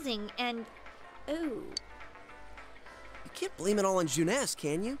closing and... oh. You can't blame it all on Jeunesse,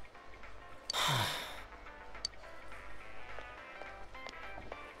 can you?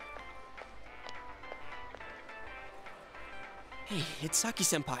 Hey, it's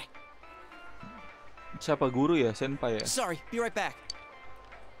Saki-senpai. Siapa guru ya? Senpai ya? Sorry, be right back.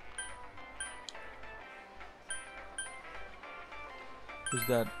 Who's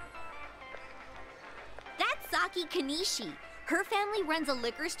that? That's Saki Kanishi. Her family runs a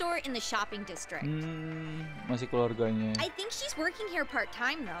liquor store in the shopping district. Masih keluarganya. I think she's working here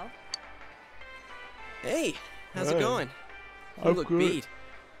part-time though. Hey, how's it going? You look beat.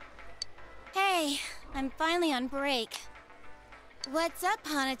 Hey, I'm finally on break. What's up,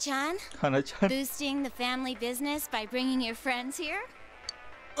 Hana-chan? Hana-chan? Boosting the family business by bringing your friends here?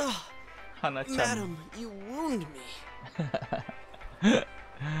 Oh, Hana-chan. Madam, you wound me.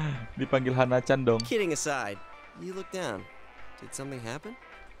 Dipanggil Hana-chan dong. Kidding aside, you look down. Did something happen?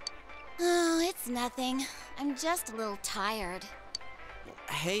 Oh, it's nothing. I'm just a little tired.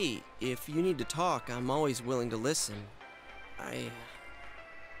 Hey, if you need to talk, I'm always willing to listen.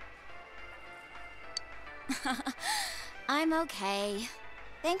 I'm okay.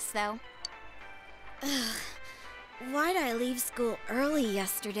 Thanks, though. Ugh. Why'd I leave school early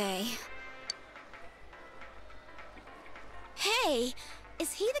yesterday? Hey,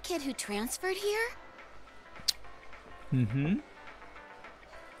 is he the kid who transferred here? Mm-hmm.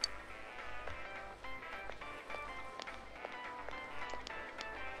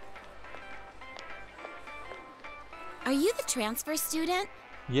 Are you the transfer student?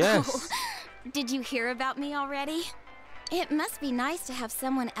 Yes. Oh, did you hear about me already? It must be nice to have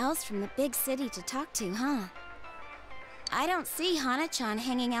someone else from the big city to talk to, huh? I don't see Hana-chan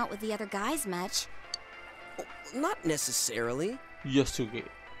hanging out with the other guys much. Not necessarily. Yosuke.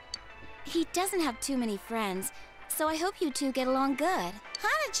 He doesn't have too many friends, so I hope you two get along good.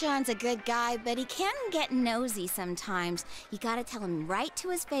 Hana-chan's a good guy, but he can get nosy sometimes. You gotta tell him right to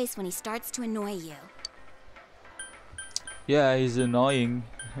his face when he starts to annoy you. Yeah, he's annoying.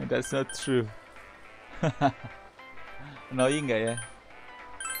 That's not true. Annoying gak ya?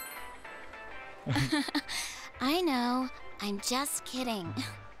 I know. I'm just kidding.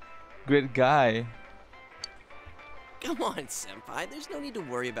 Great guy. Come on, senpai. There's no need to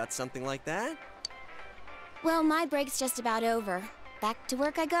worry about something like that. Well, my break's just about over. Back to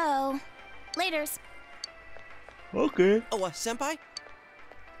work I go. Laters. Okay. Oh, senpai?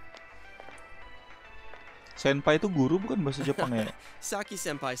 Senpai itu guru bukan bahasa Jepang ya?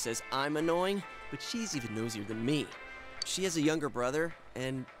 Saki-senpai says I'm annoying, but she's even nosier than me. She has a younger brother,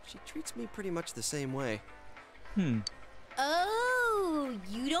 and she treats me pretty much the same way. Oh,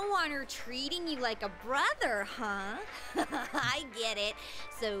 you don't want her treating you like a brother, huh? I get it.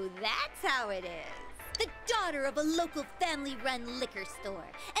 So that's how it is. The daughter of a local family-run liquor store,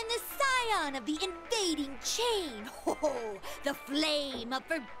 and the scion of the invading chain. Oh, the flame of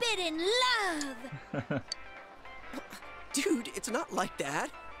forbidden love. Dude, it's not like that.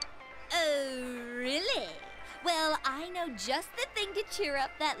 Oh, really? Well, I know just the thing to cheer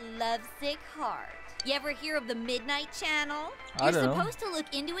up that lovesick heart. You ever hear of the Midnight Channel? I don't know. You're supposed to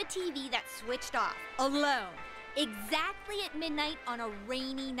look into a TV that's switched off, alone, exactly at midnight on a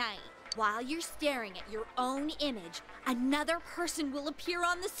rainy night. While you're staring at your own image, another person will appear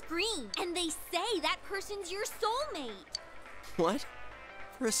on the screen, and they say that person's your soulmate. What?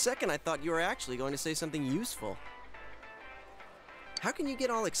 For a second, I thought you were actually going to say something useful. How can you get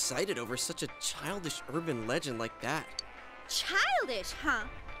all excited over such a childish urban legend like that? Childish, huh?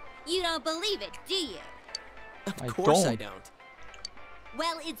 You don't believe it, do you? Of course I don't.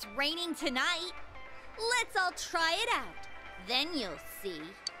 Well, it's raining tonight. Let's all try it out. Then you'll see.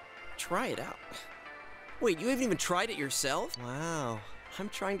 Try it out? Wait, you haven't even tried it yourself? Wow. I'm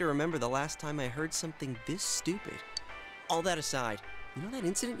trying to remember the last time I heard something this stupid. All that aside, you know that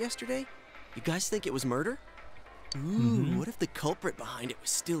incident yesterday? You guys think it was murder? Ooh, what if the culprit behind it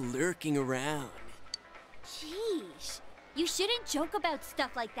was still lurking around? Jeez, you shouldn't joke about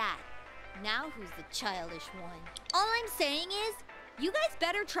stuff like that. Now who's the childish one? All I'm saying is, you guys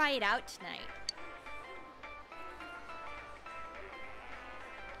better try it out tonight.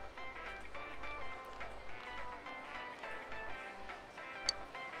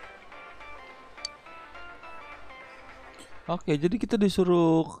 Oke, jadi kita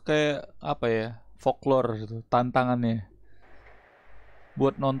disuruh kayak apa ya? Folklore gitu, tantangannya.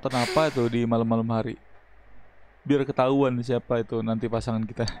 Buat nonton apa tuh di malam-malam hari. Biar ketahuan siapa itu nanti pasangan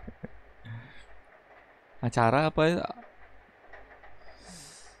kita. Acara apa ya?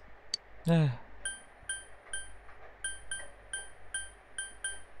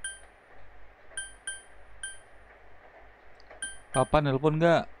 Papa nelpon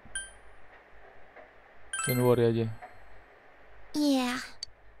nggak? Don't worry aja. Yeah.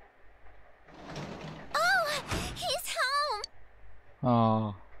 Oh, he's home.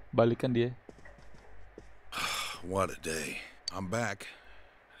 Oh, balikan dia. What a day. I'm back.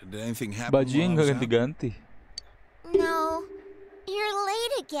 Did anything happen? Bajunya while I nggak was out? ganti-ganti. No, you're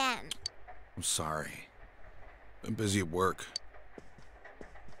late again. I'm sorry. Been busy at work.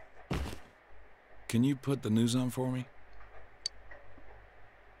 Can you put the news on for me?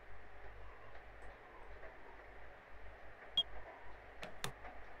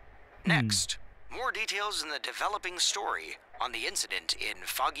 Next, more details in the developing story on the incident in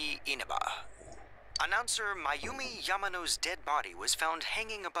foggy Inaba. Announcer Mayumi Yamano's dead body was found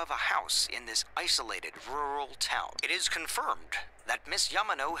hanging above a house in this isolated rural town. It is confirmed that Miss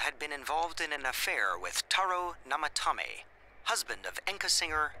Yamano had been involved in an affair with Taro Namatame, husband of enka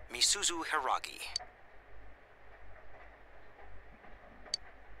singer Misuzu Hiragi.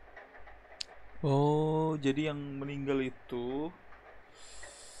 Oh, jadi yang meninggal itu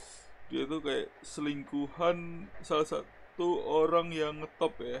dia tuh kayak selingkuhan salah satu orang yang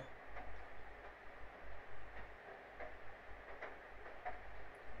ngetop ya.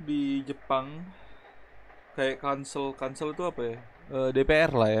 Di Jepang kayak council itu apa ya?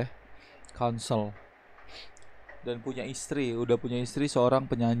 DPR lah ya. Council. Dan udah punya istri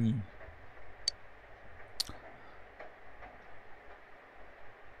seorang penyanyi.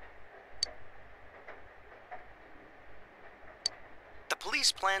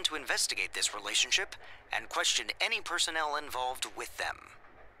 Police plan to investigate this relationship and question any personnel involved with them.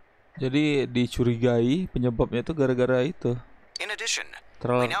 Jadi dicurigai penyebabnya itu gara-gara itu. In addition,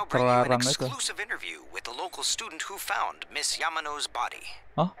 we now bring you an Terlarang itu. exclusive interview with the local student who found Miss Yamano's body.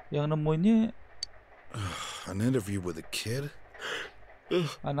 Ah, yang nemuinnya An interview with a kid?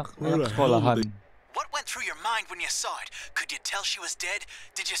 anak Where the hell sekolahan. did they- What went through your mind when you saw it? Could you tell she was dead?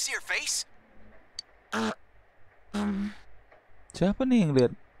 Did you see her face? Siapa nih yang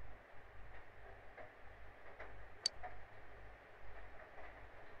lihat?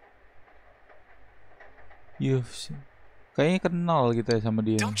 Kayaknya kenal gitu ya sama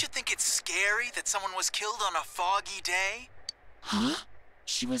dia. Don't you think it's scary that someone was killed on a foggy day? Huh?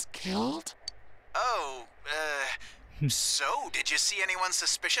 She was killed? Oh, so did you see anyone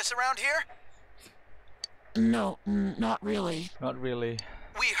suspicious around here? No, not really. Not really.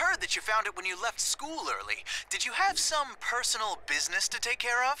 We heard that you found it when you left school early. Did you have some personal business to take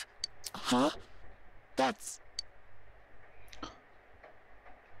care of? Huh? That's...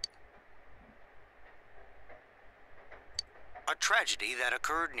 A tragedy that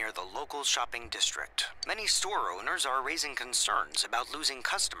occurred near the local shopping district. Many store owners are raising concerns about losing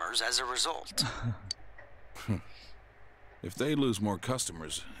customers as a result. If they lose more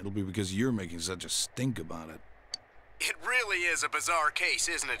customers, it'll be because you're making such a stink about it. It really is a bizarre case,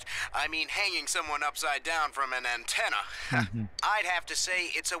 isn't it? I mean, hanging someone upside down from an antenna. I'd have to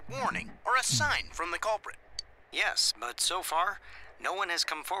say it's a warning or a sign from the culprit. Yes, but so far, no one has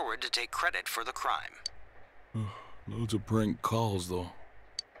come forward to take credit for the crime. Loads of prank calls, though.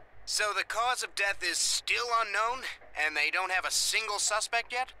 So the cause of death is still unknown, and they don't have a single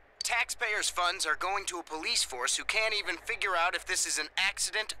suspect yet? Taxpayers' funds are going to a police force who can't even figure out if this is an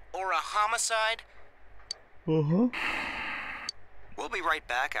accident or a homicide? We'll be right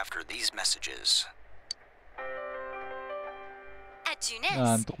back after these messages. At Junes,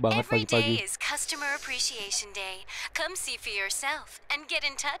 Ngantuk banget every day pagi-pagi. is Customer Appreciation Day. Come see for yourself and get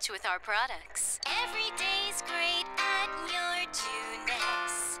in touch with our products. Every day's great at your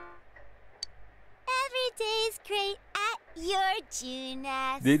Junes. Every day's great at your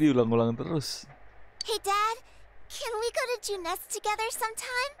Junes. Dia diulang-ulang terus. Hey, Dad, can we go to Junes together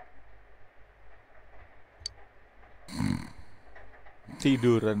sometime?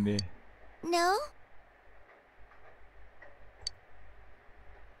 Tiduran dia. No?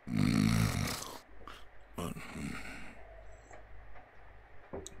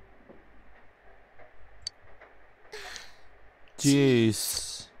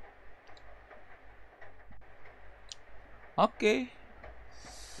 Jeez. Oke.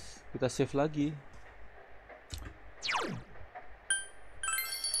 Kita save lagi.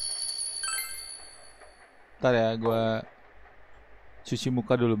 Bentar ya, gua cuci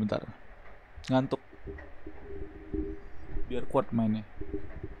muka dulu bentar. Ngantuk. Biar kuat mainnya.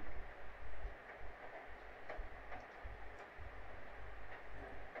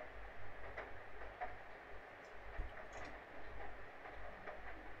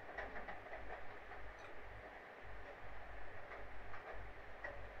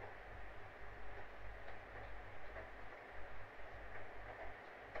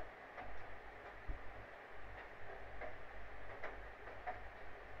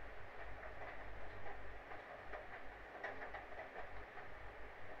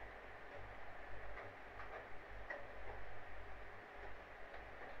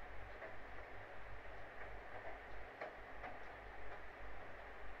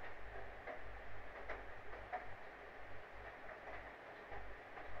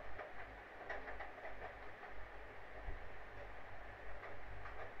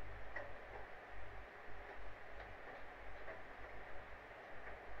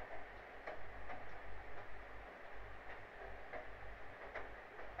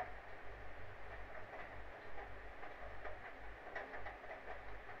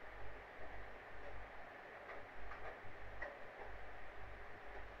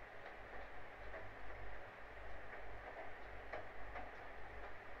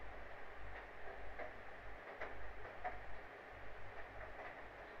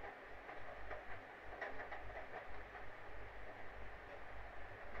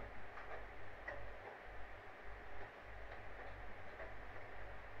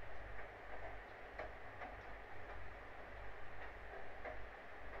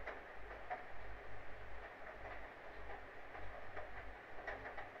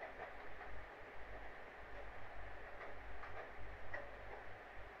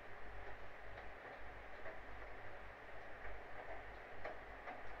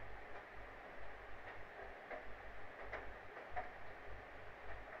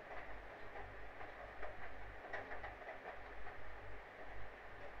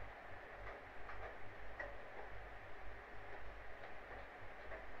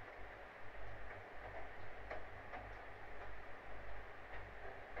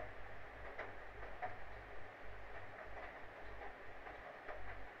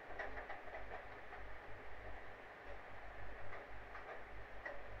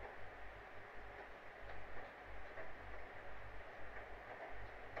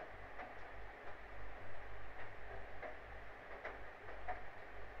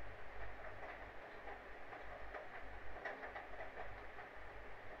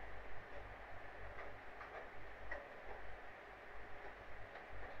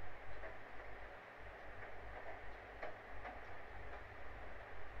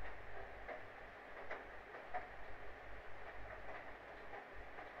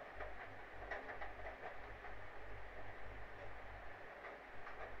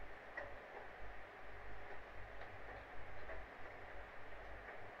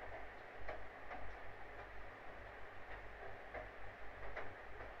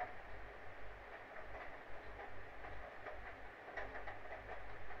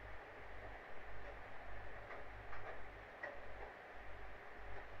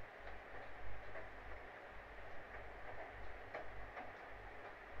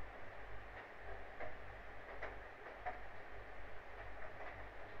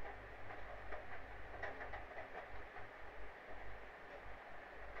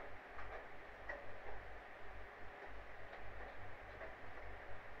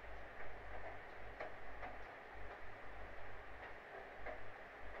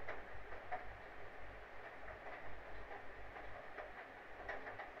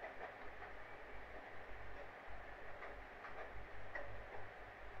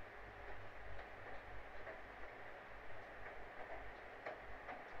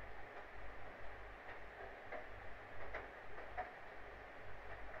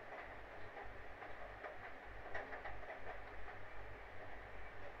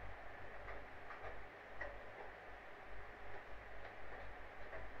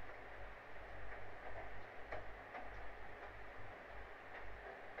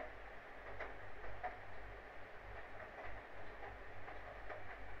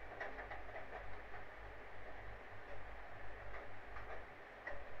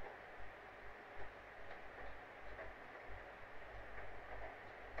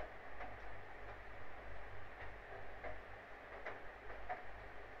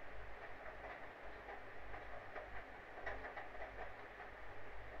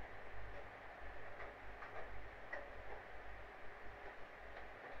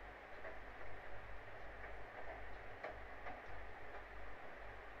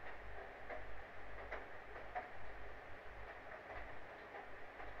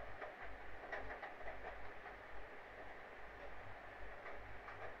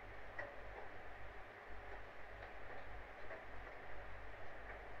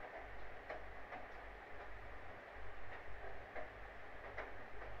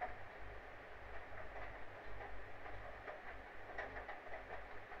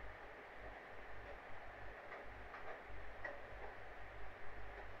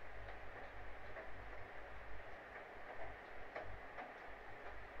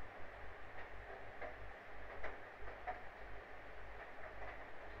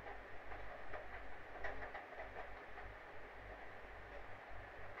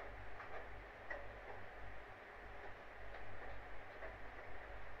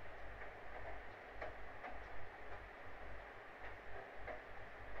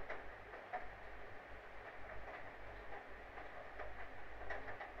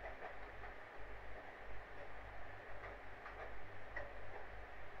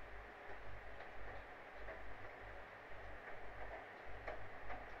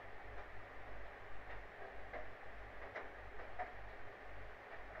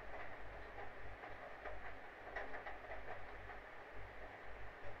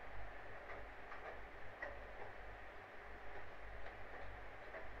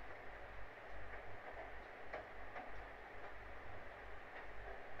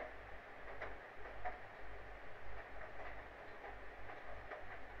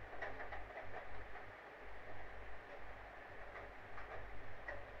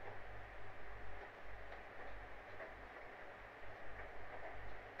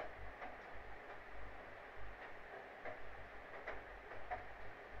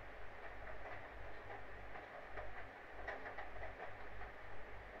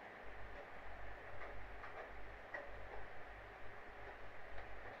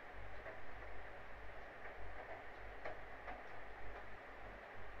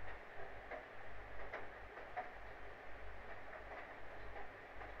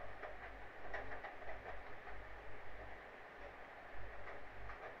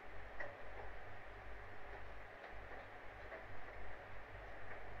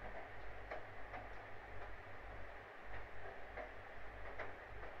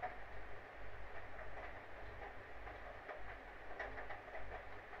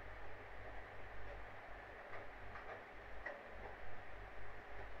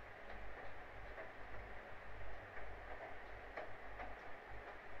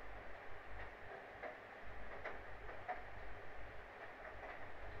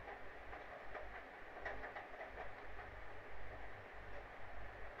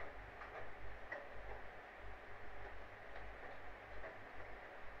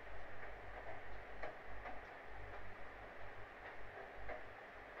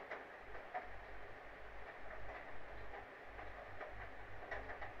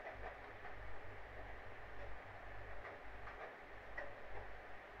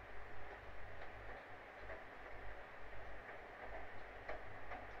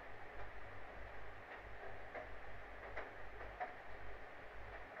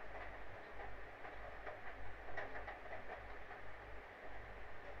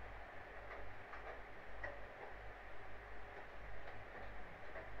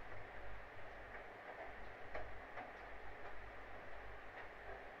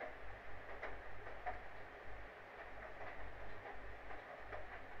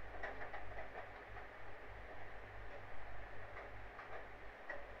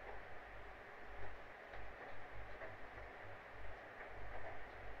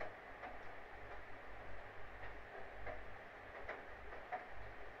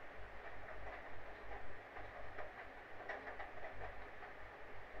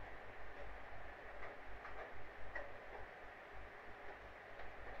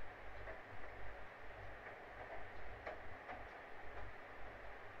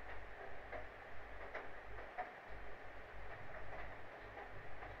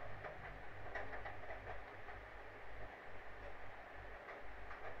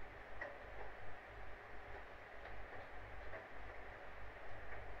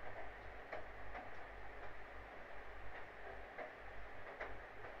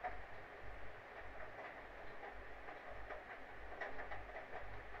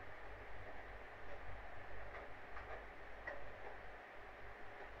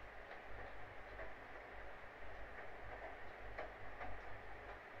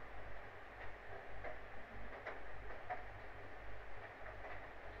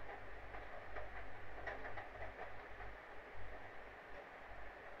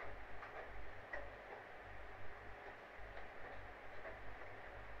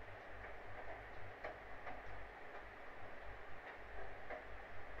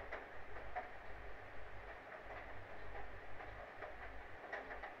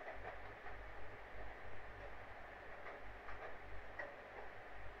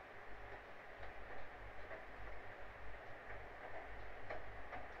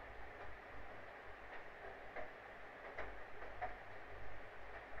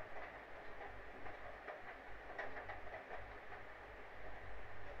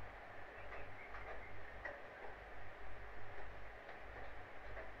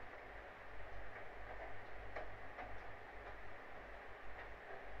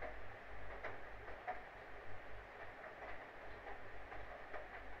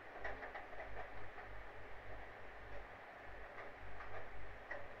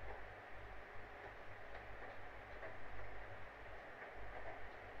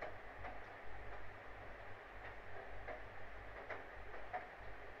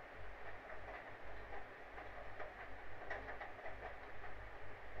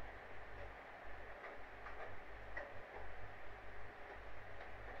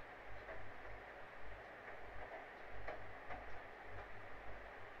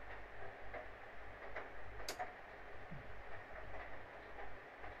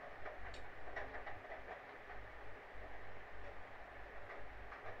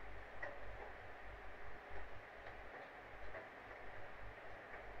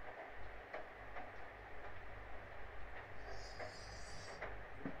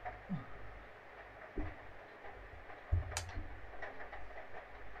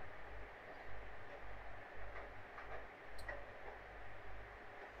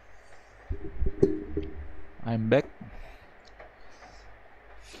 I'm back.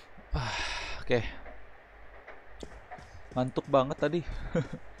 Oke. Ngantuk banget tadi.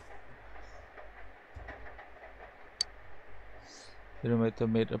 The roommate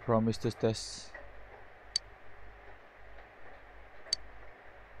made a promise to test.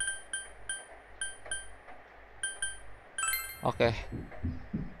 Oke.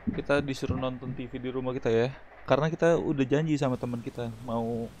 Kita disuruh nonton TV di rumah kita ya. Karena kita udah janji sama teman kita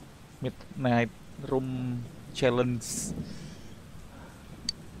mau midnight room challenge.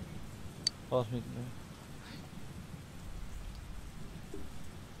 Oh,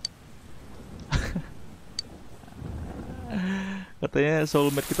 katanya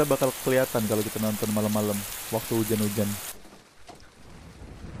soulmate kita bakal kelihatan kalau kita nonton malam-malam waktu hujan-hujan.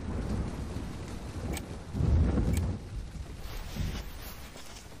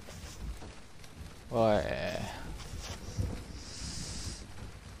 Wah.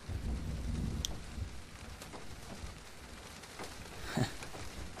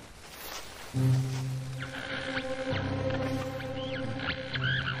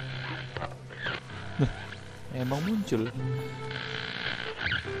 Emang muncul. I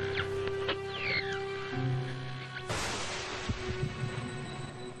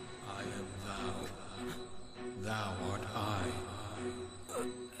am thou. Thou art I.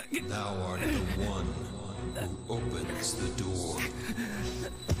 Thou art the one who opens the door.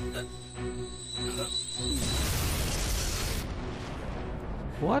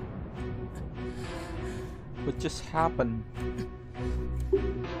 What? What just happened?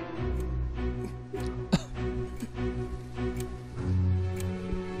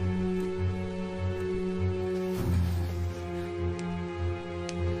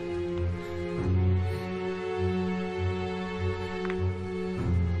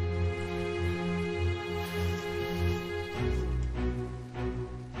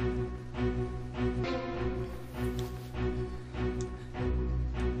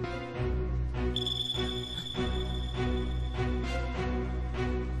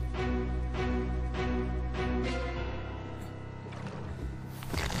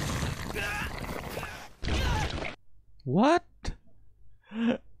 What?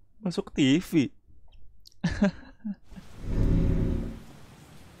 Masuk TV.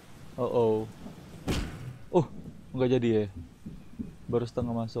 Oh. Oh, nggak jadi ya. Baru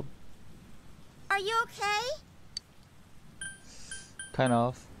setengah masuk. Are you okay? Kind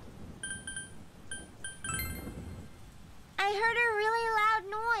of. I heard a really loud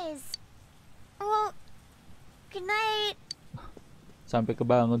noise. Well, good night. Sampai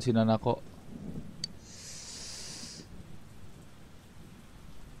kebangun si Nanako.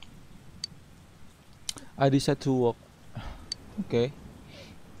 I decided to walk. Okay.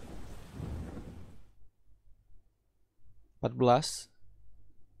 14.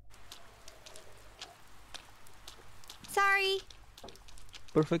 Sorry.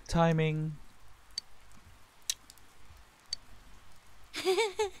 Perfect timing.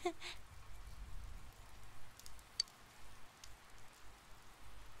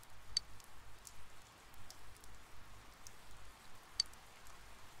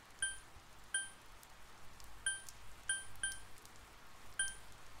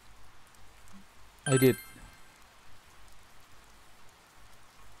 I did.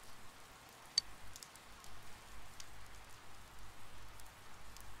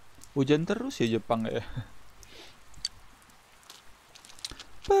 Hujan terus ya Jepang ya.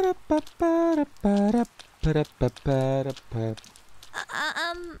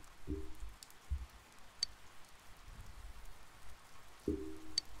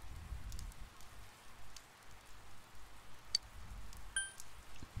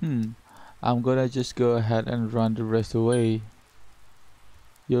 I'm gonna just go ahead and run the rest away.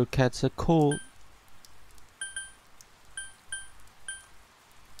 Your cats are cold.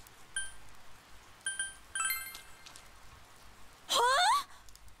 Huh?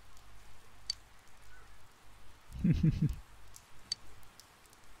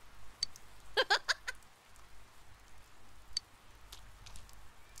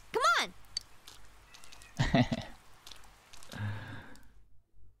 Come on.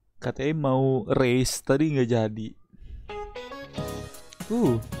 Katanya mau race tadi nggak jadi.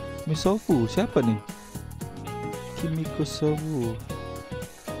 Misofu siapa nih? Kimiko Sofu.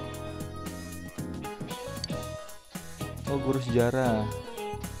 Oh, guru sejarah.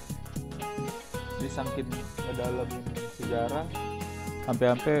 Jadi saking dalam sejarah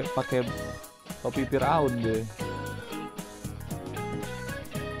sampai pakai topi Firaun deh.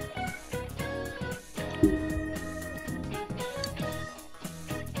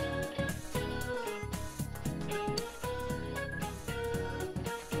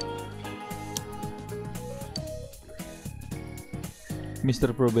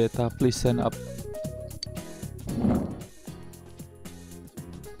 Mr. Probeta, please send up.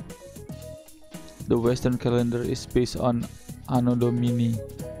 The Western calendar is based on Anno Domini.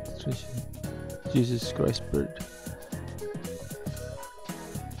 Jesus Christ, bird.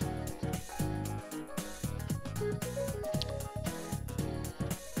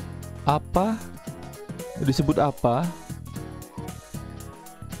 Apa? Disebut apa?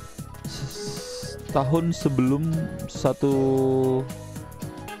 Tahun sebelum satu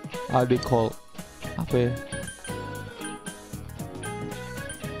AD call. Apa ya?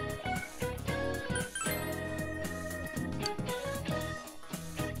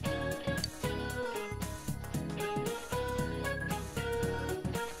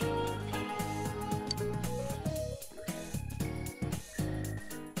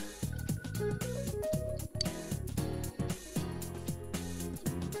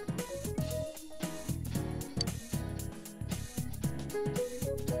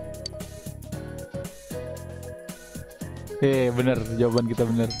 Bener, jawaban kita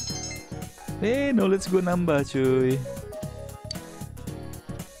bener. Knowledge gue nambah cuy.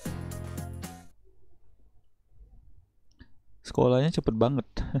 Sekolahnya cepet banget.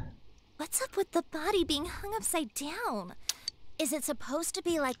 What's up with the body being hung upside down? Is it supposed to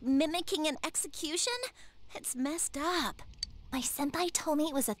be like mimicking an execution? It's messed up. My senpai told me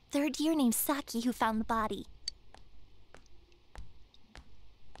it was a third year named Saki who found the body.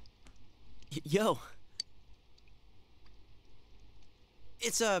 Yo.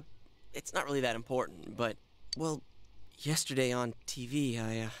 It's not really that important, but, well, yesterday on TV,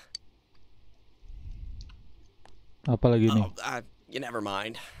 Apa lagi nih? You never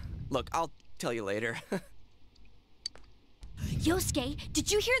mind. Look, I'll tell you later. Yosuke,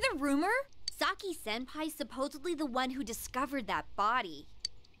 did you hear the rumor? Saki Senpai's supposedly the one who discovered that body.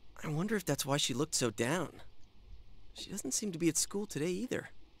 I wonder if that's why she looked so down. She doesn't seem to be at school today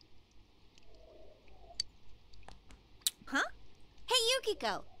either. Huh? Hey,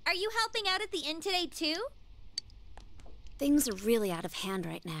 Yukiko, are you helping out at the inn today, too? Things are really out of hand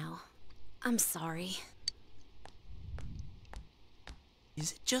right now. I'm sorry.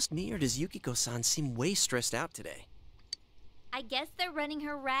 Is it just me, or does Yukiko-san seem way stressed out today? I guess they're running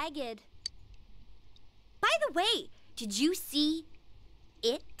her ragged. By the way, did you see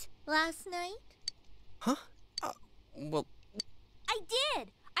it last night? Huh? Well... I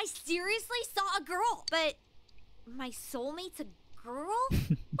did! I seriously saw a girl, but my soulmate's a girl?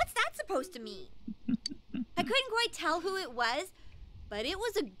 What's that supposed to mean? I couldn't quite tell who it was, but it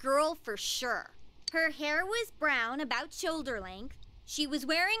was a girl for sure. Her hair was brown, about shoulder length. She was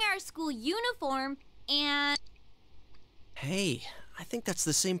wearing our school uniform, and... Hey, I think that's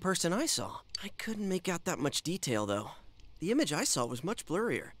the same person I saw. I couldn't make out that much detail, though. The image I saw was much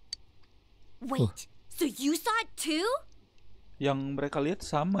blurrier. Wait, so you saw it too? Yang mereka lihat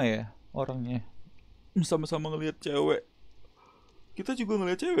sama ya orangnya. Sama-sama ngelihat cewek. Kita juga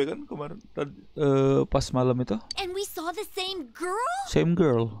ngelihat cewek kan kemarin pas malam itu. And we saw the same girl? Same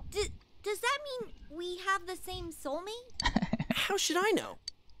girl. Does that mean we have the same soulmate? How should I know?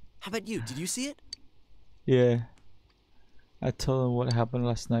 How about you? Did you see it? Yeah. I told him what happened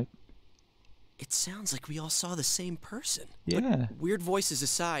last night. It sounds like we all saw the same person. Yeah. But weird voices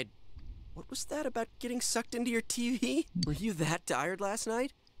aside, what was that about getting sucked into your TV? Were you that tired last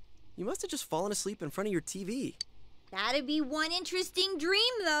night? You must have just fallen asleep in front of your TV. That'd be one interesting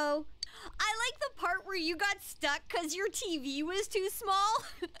dream, though. I like the part where you got stuck because your TV was too small.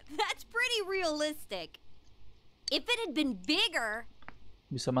 That's pretty realistic. If it had been bigger...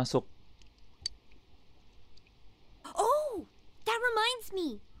 Bisa masuk. Oh, that reminds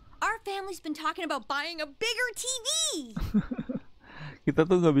me. Our family's been talking about buying a bigger TV. Kita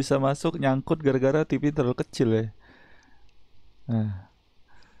tuh nggak bisa masuk, nyangkut gara-gara TV terlalu kecil ya. Nah,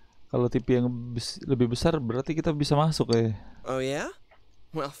 kalau TV yang lebih besar berarti kita bisa masuk ya. Oh yeah?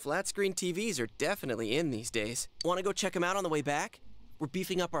 Well, flat screen TVs are definitely in these days. Want to go check them out on the way back? We're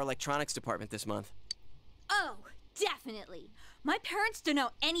beefing up our electronics department this month. Oh, definitely. My parents don't know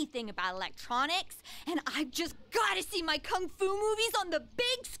anything about electronics, and I've just got to see my kung fu movies on the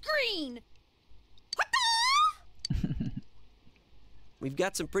big screen. We've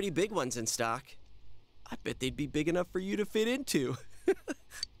got some pretty big ones in stock. I bet they'd be big enough for you to fit into.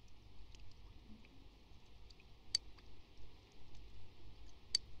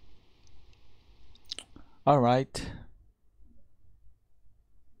 All right.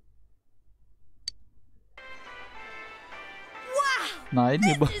 Nah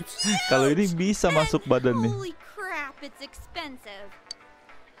ini kalau ini bisa masuk badan nih. Holy crap, it's expensive.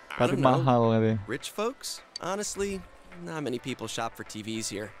 Tapi mahal katanya. Rich folks? Honestly, not many people shop for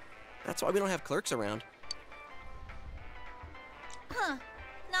TVs here. That's why we don't have clerks around. Huh.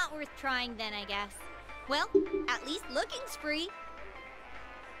 Not worth trying then, I guess. Well, at least looking's free.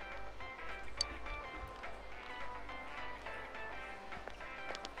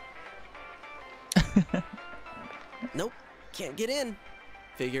 Nope, can't get in.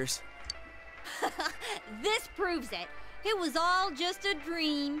 Figures. This proves it. It was all just a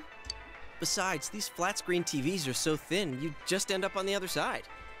dream. Besides, these flat screen TVs are so thin, you just end up on the other side.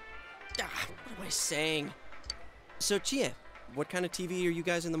 What am I saying? So, Chia, what kind of TV are you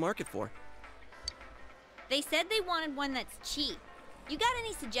guys in the market for? They said they wanted one that's cheap. You got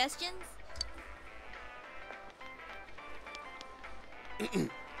any suggestions?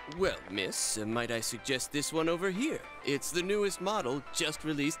 Well, miss, might I suggest this one over here? It's the newest model, just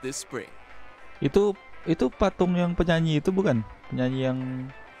released this spring. Itu patung yang penyanyi itu bukan? Penyanyi yang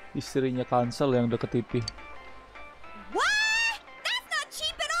istrinya cancel yang deket TV. What? That's not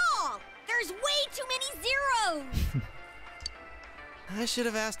cheap at all! There's way too many zeros! I should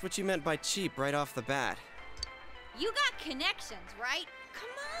have asked what you meant by cheap right off the bat. You got connections, right?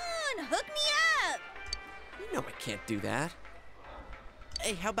 Come on, hook me up! You know I can't do that.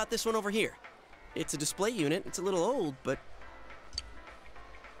 Hey, how about this one over here? It's a display unit, it's a little old, but...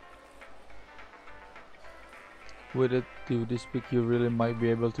 With it to this big, you really might be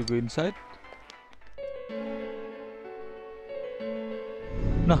able to go inside.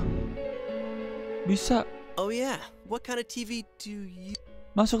 Nah, bisa. Oh yeah, what kind of TV do you...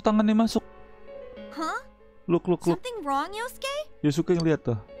 Masuk tangannya masuk. Huh? Look. Something wrong, Yosuke? Yosuke ngeliat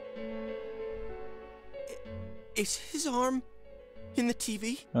tuh. Is his arm in the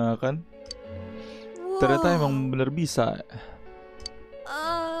TV? Nah kan? Whoa. Ternyata emang bener bisa.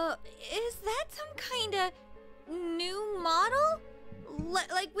 Is that some kind of new model?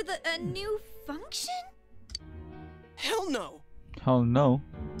 Like with a new function? Hell no! Hell no.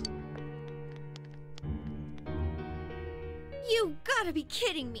 You gotta be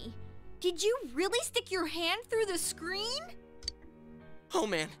kidding me. Did you really stick your hand through the screen? Oh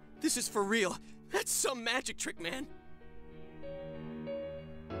man, this is for real. That's some magic trick, man.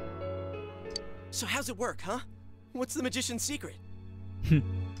 So how's it work, huh? What's the magician's secret?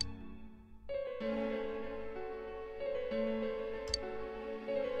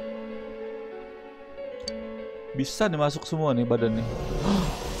 Bisa nih masuk semua nih badannya.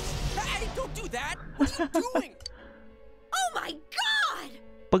 Hey, don't do that! What are you doing? Oh my god!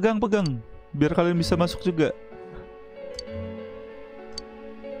 Pegang, biar kalian bisa masuk juga.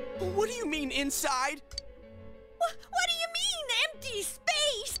 What do you mean inside? What do you mean empty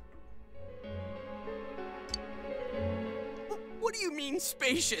space? What do you mean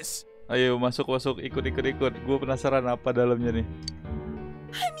spacious? Ayo masuk, ikut. Gue penasaran apa dalamnya nih.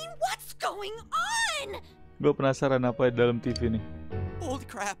 I mean, what's going on? Gue penasaran apa di dalam TV nih. Holy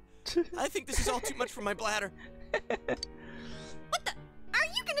crap! I think this is all too much for my bladder. What the? Are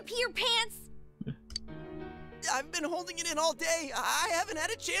you gonna pee your pants? I've been holding it in all day. I haven't had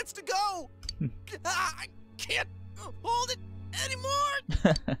a chance to go. I can't hold it anymore.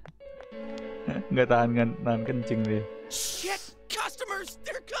 Nggak tahan kencing dia. Shit! Customers,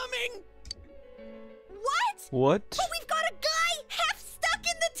 they're coming. What? But we've got a guy half stuck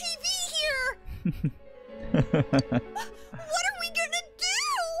in the TV here. What are we gonna do?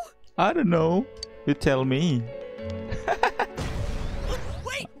 I don't know. You tell me.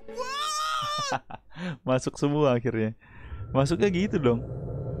 Wait! Whoa! Masuk semua akhirnya. Masuknya gitu dong.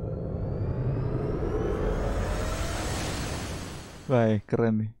 Wah,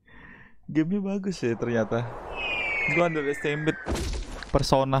 keren nih. Gamenya bagus ya ternyata. Gue underestimate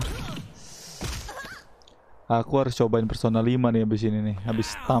Persona. Aku harus cobain Persona 5 nih abis ini nih.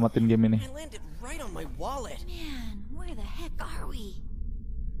 Habis tamatin game ini. Man, where the heck are we?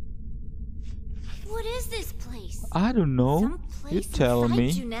 What is this place? I don't know. You tell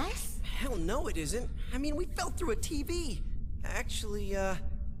me. Hell no, it isn't. I mean, we fell through a TV. Actually,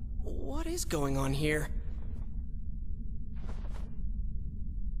 what is going on here?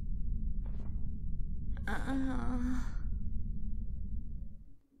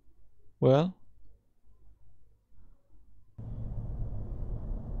 Well.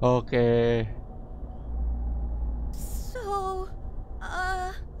 Okay. So,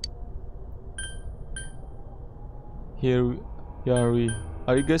 Here are we.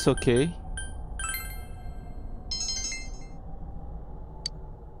 Are you guys okay?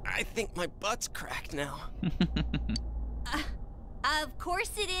 I think my butt's cracked now. Of course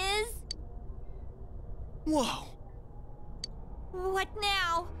it is. Whoa. What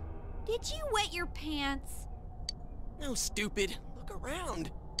now? Did you wet your pants? No, stupid. Look around.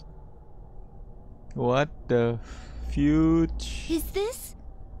 What the future? Is this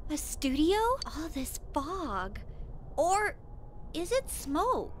a studio? All this fog. Or is it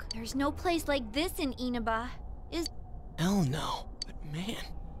smoke? There's no place like this in Inaba. Hell no. But man,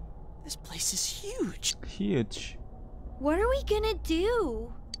 this place is huge. Huge. What are we gonna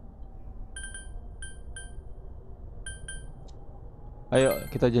do? Ayo,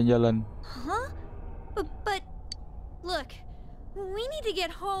 kita jalan-jalan. Huh? But look, we need to get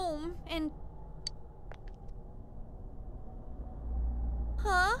home and...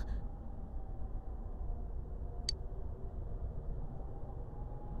 Huh?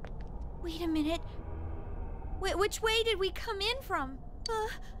 Wait a minute. Wait, which way did we come in from?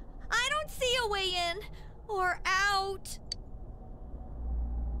 I don't see a way in or out.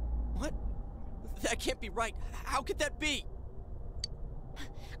 What? That can't be right. How could that be?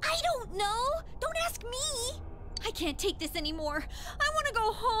 I don't know. Don't ask me. I can't take this anymore. I want to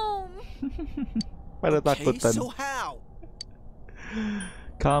go home. Pada Okay, takutan. so how?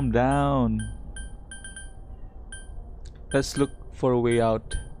 Calm down. Let's look for a way out.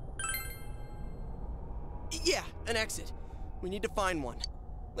 Yeah, an exit. We need to find one.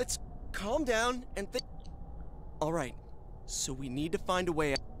 Let's calm down and think. All right, so we need to find a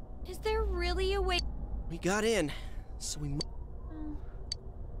way out. Is there really a way? We got in, so we must.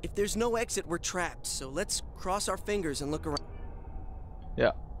 If there's no exit, we're trapped. So let's cross our fingers and look around.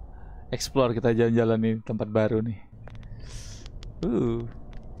 Ya, explore, kita jalan-jalan nih tempat baru nih.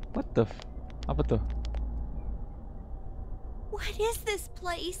 What the? Apa tuh? What is this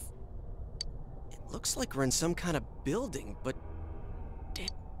place? Looks like we're in some kind of building, but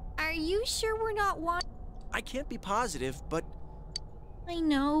Are you sure we're not one? I can't be positive, but I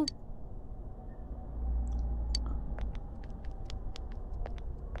know.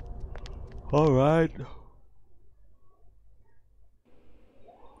 All right.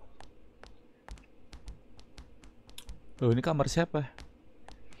 Oh, ini kamar siapa?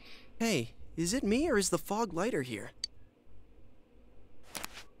 hey, is it me or is the fog lighter here?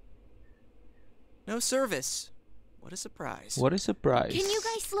 No service. What a surprise. What a surprise. Can you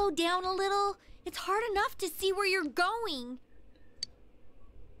guys slow down a little? It's hard enough to see where you're going.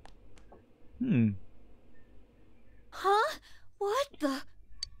 Huh? What the?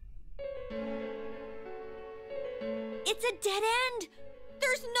 It's a dead end!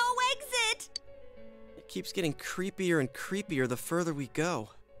 There's no exit! It keeps getting creepier and creepier the further we go.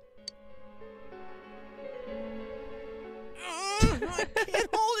 I can't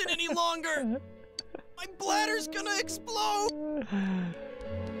hold it any longer! My bladder's gonna explode!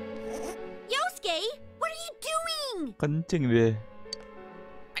 Yosuke, what are you doing? Kencing dia.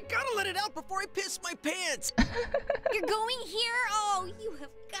 I gotta let it out before I piss my pants! You're going here? Oh, you have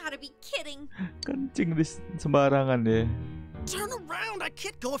gotta be kidding. Kencing di sembarangan dia. Turn around! I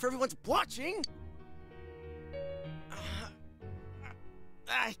can't go if everyone's watching!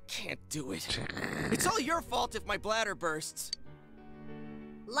 I can't do it. It's all your fault if my bladder bursts.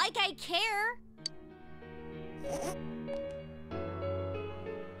 Like I care.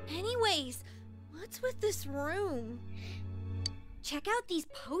 Anyways, what's with this room? Check out these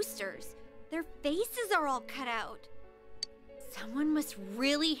posters. Their faces are all cut out. Someone must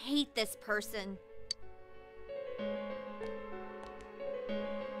really hate this person.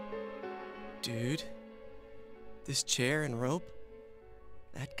 Dude, this chair and rope,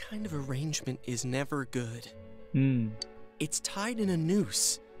 that kind of arrangement is never good. It's tied in a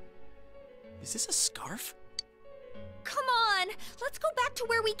noose. Is this a scarf? Come on, let's go back to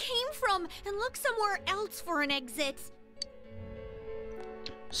where we came from and look somewhere else for an exit.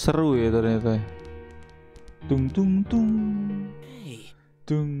 Seru ya ternyata. Tung tung tung. Hey,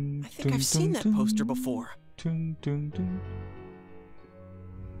 tung, I think I've seen that poster before. Tung tung tung.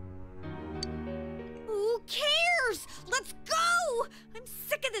 Who cares? Let's go! I'm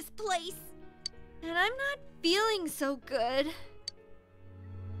sick of this place. And I'm not feeling so good.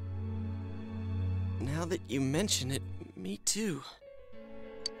 Now that you mention it, me too.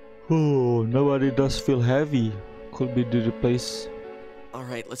 Oh, nobody does feel heavy. Could be the place. All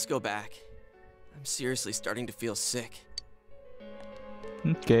right, let's go back. I'm seriously starting to feel sick.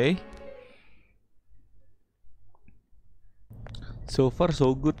 Okay. So far,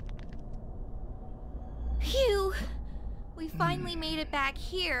 so good. Phew! We finally made it back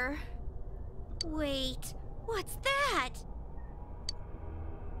here. Wait, what's that?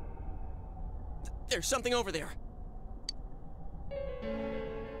 There's something over there.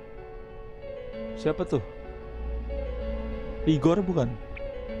 Siapa tuh? Igor bukan?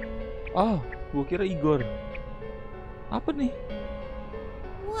 Ah, gua kira Igor. Apa nih?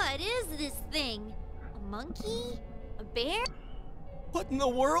 What is this thing? A monkey? A bear? What in the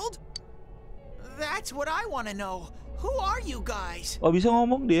world? That's what I want to know. Who are you guys? Oh, bisa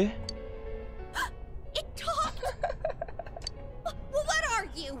ngomong dia? It talked!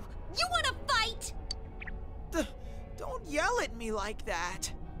 at me like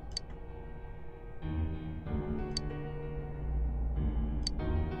that?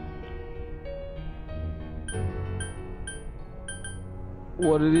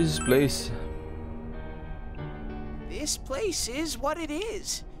 What is this place? This place is what it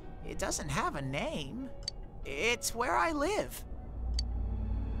is. It doesn't have a name. It's where I live.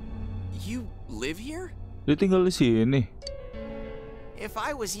 You live here? Dia tinggal di sini. If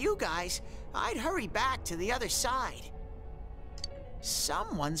I was you guys, I'd hurry back to the other side.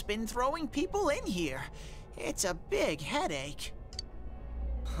 Someone's been throwing people in here. It's a big headache.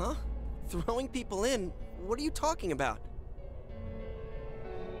 Huh? Throwing people in? What are you talking about?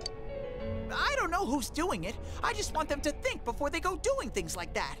 I don't know who's doing it. I just want them to think before they go doing things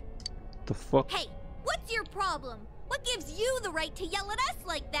like that. The fuck? Hey, what's your problem? What gives you the right to yell at us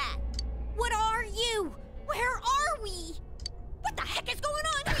like that? What are you? Where are we? What the heck is going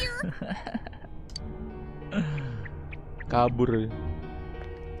on here? Kabur.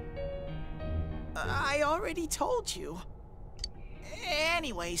 I already told you.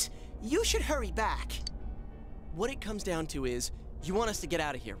 Anyways, you should hurry back. What it comes down to is, you want us to get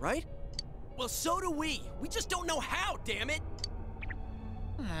out of here, right? Well, so do we. We just don't know how, damn it.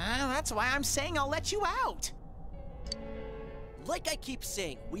 That's why I'm saying I'll let you out. Like I keep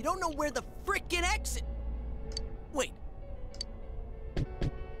saying, we don't know where the frickin' exit... Wait.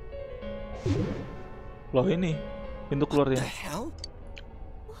 Loh ini, pintu keluarnya. What the hell?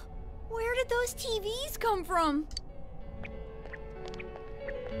 Where did those TVs come from?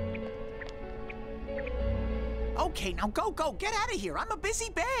 Okay, now go, get out of here. I'm a busy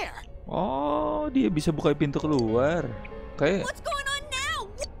bear. Oh, dia bisa buka pintu keluar. Kayak. What's going on now?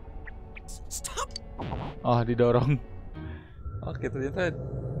 Stop. Ah, didorong. Oke, ternyata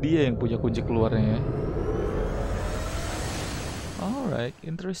dia yang punya kunci keluarnya ya. Alright,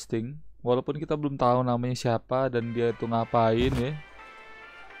 interesting. Walaupun kita belum tahu namanya siapa dan dia itu ngapain ya.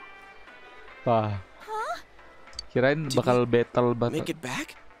 Wah. Kirain bakal battle. Make it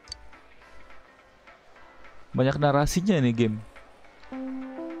back? Banyak narasinya nih game.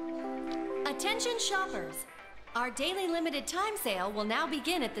 Attention shoppers. Our daily limited time sale will now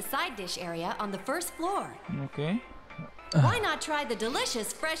begin at the side dish area on the first floor. Okay. Why not try the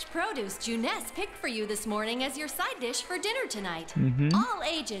delicious fresh produce Juness picked for you this morning as your side dish for dinner tonight? All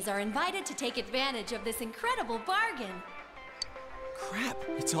ages are invited to take advantage of this incredible bargain. Crap,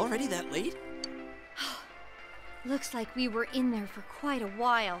 it's already that late? Looks like we were in there for quite a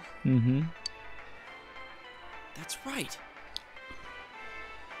while. That's right.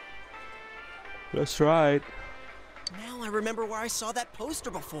 That's right. Now I remember where I saw that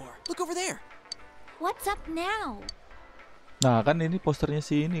poster before. Look over there. What's up now? Nah, kan ini posternya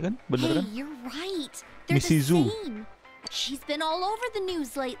si ini kan, bener kan? Hey, you're right. They're the Misizu. same. She's been all over the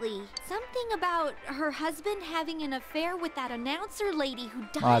news lately. Something about her husband having an affair with that announcer lady who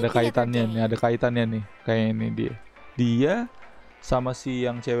died Ada the other kaitannya day. nih, ada kaitannya nih. Kayak ini dia. Dia sama si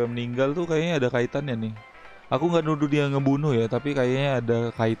yang cewek meninggal tuh kayaknya ada kaitannya nih. Aku nggak nuduh dia ngebunuh ya, tapi kayaknya ada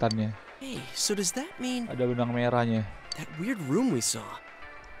kaitannya. Hey, so does that mean Ada benang merahnya. that weird room we saw?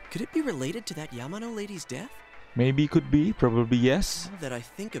 Could it be related to that Yamano lady's death? Maybe could be, probably yes. Now that I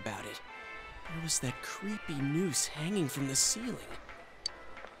think about it, there was that creepy noose hanging from the ceiling.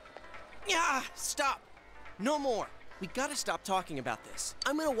 Yeah, stop! No more! We gotta stop talking about this.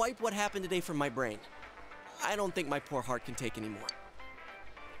 I'm gonna wipe what happened today from my brain. I don't think my poor heart can take anymore.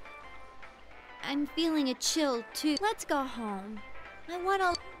 I'm feeling a chill too. Let's go home. I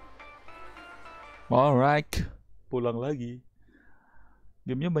wanna... Alright, pulang lagi.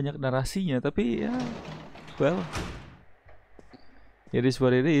 Gamenya banyak narasinya, tapi ya, well, it is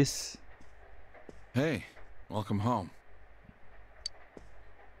what it is. Hey, welcome home.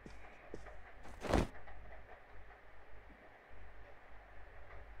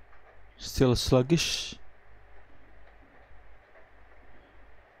 Still sluggish.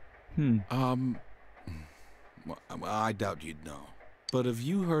 I doubt you'd know. But have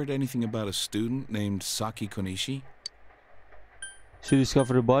you heard anything about a student named Saki Konishi? She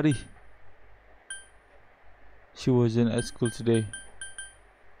discovered a body. She wasn't at school today.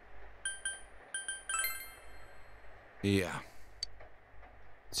 Yeah.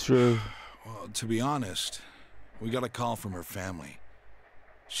 True. Well, to be honest, we got a call from her family.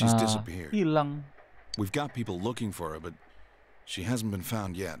 She's disappeared. Hilang. We've got people looking for her, but she hasn't been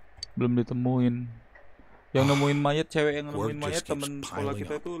found yet. Belum ditemuin. Yang nemuin mayat, cewek yang nemuin Word mayat just keeps temen sekolah piling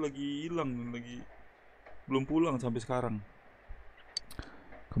kita up. tuh lagi hilang, lagi belum pulang sampai sekarang.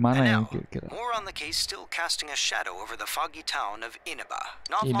 Kemana ya kira-kira? More on the case still casting a shadow over the foggy town of Inaba.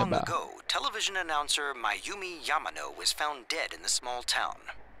 Not long Inaba. ago, television announcer Mayumi Yamano was found dead in the small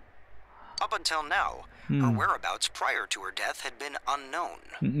town. Up until now, her whereabouts prior to her death had been unknown.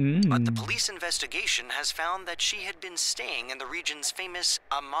 But the police investigation has found that she had been staying in the region's famous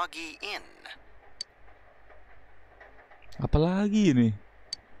Amagi Inn. Apalagi ini?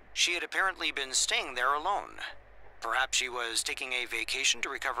 She had apparently been staying there alone. Perhaps she was taking a vacation to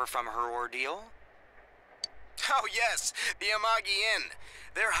recover from her ordeal? Oh yes, the Amagi Inn.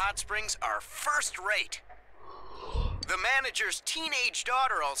 Their hot springs are first rate. The manager's teenage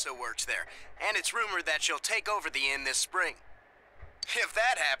daughter also works there, and it's rumored that she'll take over the inn this spring. If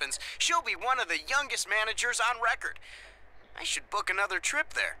that happens, she'll be one of the youngest managers on record. I should book another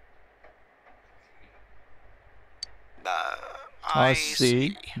trip there. I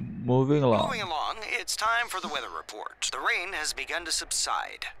see. Moving along. Moving along, it's time for the weather report. The rain has begun to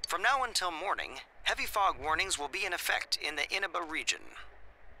subside. From now until morning, heavy fog warnings will be in effect in the Inaba region.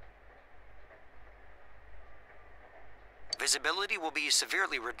 Visibility will be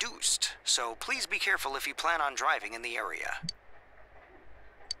severely reduced, so please be careful if you plan on driving in the area.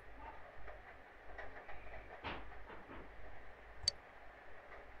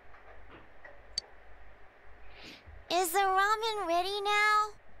 Is the ramen ready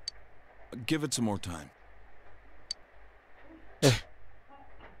now? Give it some more time.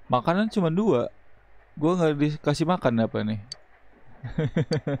 Makanan cuma 2. Gua nggak dikasih makan apa nih?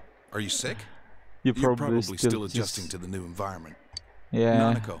 Are you sick? You're probably still adjusting to the new environment.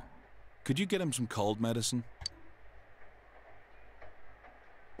 Yeah. Nanako, could you get him some cold medicine?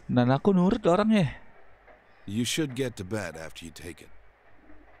 Nanako nurut orangnya. You should get to bed after you take it.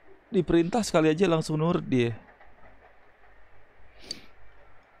 Diperintah sekali aja langsung nurut dia.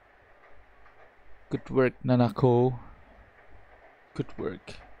 Good work, Nanako. Good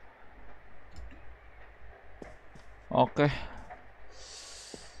work. Oke.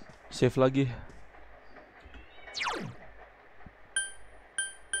 Save lagi.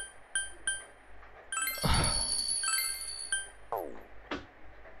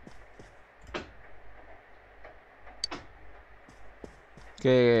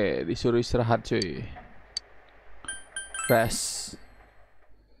 Oke, disuruh istirahat cuy. Rest.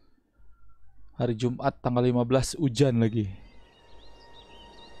 Hari Jumat tanggal 15 hujan lagi.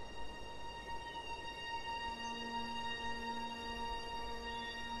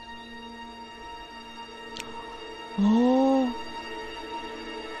 Oh.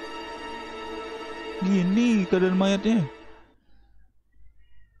 Gini keadaan mayatnya.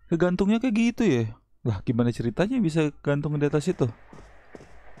 Kegantungnya kayak gitu ya. Lah gimana ceritanya bisa gantung di atas itu?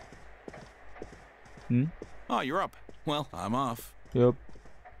 Oh, you're up. Well, I'm off. Yup.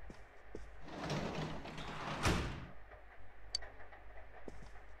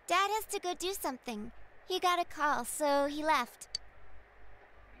 Dad has to go do something. He got a call, so he left.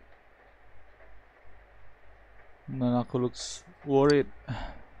 Nanako looks worried.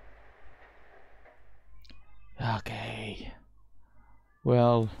 Okay.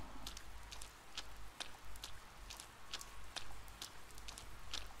 Well.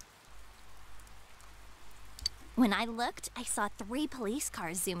 When I looked, I saw 3 police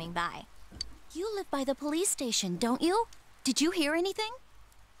cars zooming by. You live by the police station, don't you? Did you hear anything?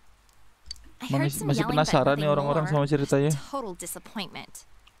 I heard some Masih yelling, but penasaran nih nothing orang-orang more. sama ceritanya. Just total disappointment.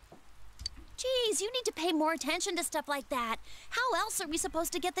 Geez, you need to pay more attention to stuff like that. How else are we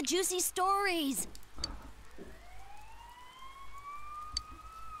supposed to get the juicy stories?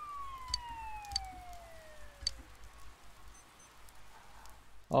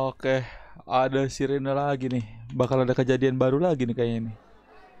 Oke, ada sirene lagi nih. Bakal ada kejadian baru lagi nih kayaknya nih.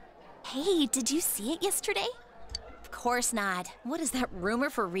 Hey, did you see it yesterday? Of course not. What is that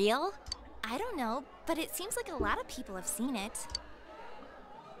rumor for real? I don't know, but it seems like a lot of people have seen it.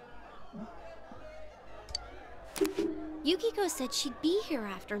 Yukiko said she'd be here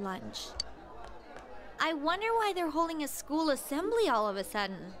after lunch. I wonder why they're holding a school assembly all of a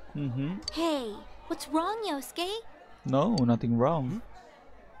sudden. Hey, what's wrong, Yosuke? No, nothing wrong.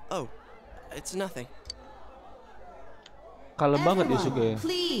 Oh, it's nothing. Kalem banget Yosuke.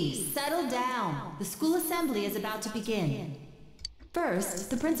 Please settle down. The school assembly is about to begin. First,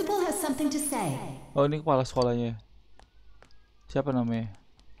 the principal has something to say. Oh, ini kepala sekolahnya. Siapa namanya?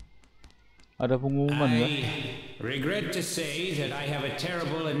 Ada pengumuman ya? Regret to say that I have a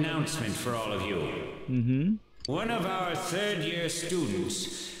terrible announcement for all of you. One of our third-year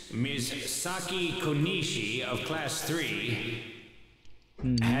students, Ms. Saki Konishi of Class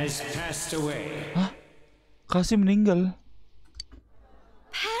 3, has passed away. Hah? Kasih meninggal?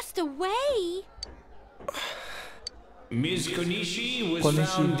 Passed away? Ms. Konishi was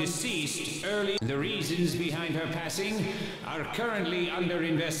found deceased early. The reasons behind her passing are currently under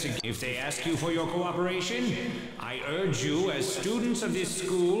investigation. If they ask you for your cooperation, I urge you as students of this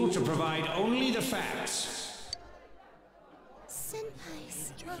school to provide only the facts.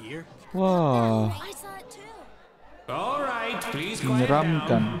 Senpai's. Here? Wah, I saw it too. All right, please quiet menyeramkan.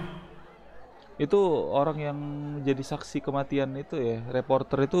 down. Itu orang yang jadi saksi kematian itu ya,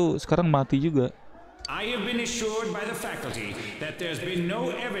 reporter itu sekarang mati juga. I have been assured by the faculty that there's been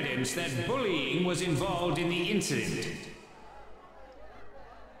no evidence that bullying was involved in the incident.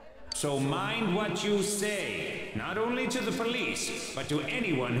 So mind what you say, not only to the police, but to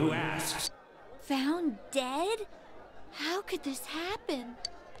anyone who asks. Found dead? How could this happen?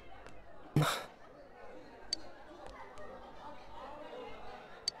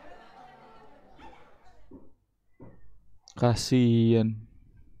 Kasian.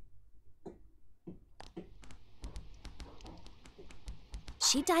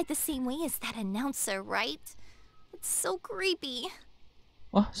 She died the same way as that announcer, right? It's so creepy.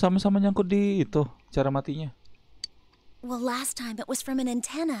 Wah, sama-sama nyangkut di itu cara matinya. Well, last time it was from an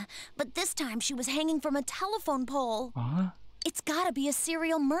antenna, but this time she was hanging from a telephone pole. It's gotta be a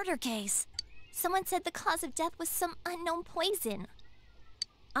serial murder case. Someone said the cause of death was some unknown poison.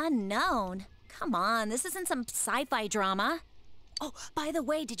 Unknown? Come on, this isn't some sci-fi drama. Oh, by the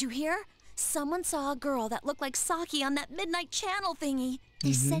way, did you hear? Someone saw a girl that looked like Saki on that midnight channel thingy.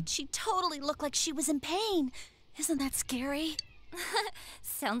 They said she totally looked like she was in pain. Isn't that scary?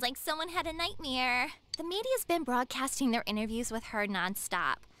 Sounds like someone had a nightmare. The media's been broadcasting their interviews with her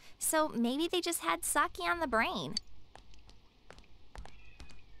nonstop. So maybe they just had Saki on the brain.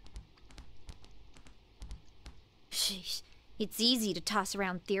 Sheesh. It's easy to toss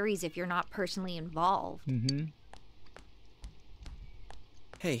around theories if you're not personally involved.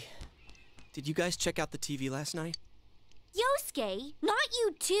 Hey, did you guys check out the TV last night? Yosuke, not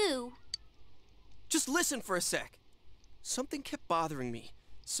you too. Just listen for a sec. Something kept bothering me,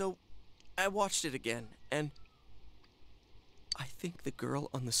 so I watched it again, and I think the girl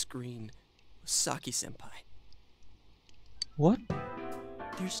on the screen was Saki-senpai. What?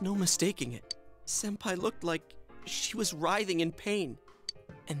 There's no mistaking it. Senpai looked like she was writhing in pain.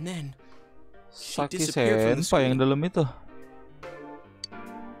 And then she disappeared from the Saki-senpai yang screen. dalam itu.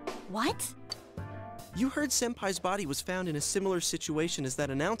 What? You heard Senpai's body was found in a similar situation as that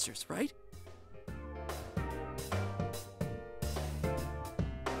announcer's, right?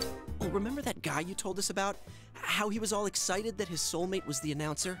 Oh, remember that guy you told us about? How he was all excited that his soulmate was the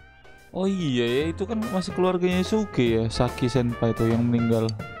announcer? Oh iya ya, itu kan masih keluarganya Suki ya, Saki-senpai itu yang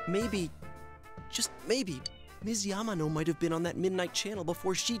meninggal. Maybe, just maybe, Ms. Yamano might have been on that midnight channel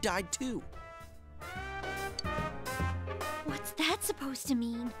before she died too. What's that supposed to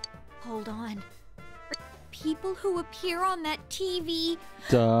mean? Hold on. People who appear on that TV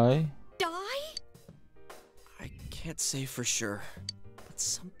Die? die? I can't say for sure, but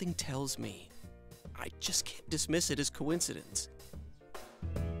something tells me I just can't dismiss it as coincidence.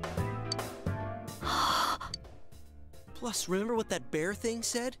 Plus, remember what that bear thing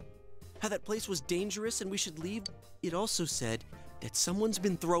said? How that place was dangerous and we should leave? It also said that someone's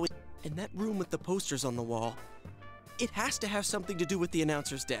been throwing in that room with the posters on the wall. It has to have something to do with the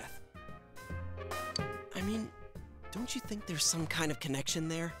announcer's death. I mean, don't you think there's some kind of connection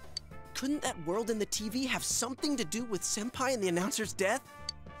there? Couldn't that world in the TV have something to do with Senpai and the announcer's death?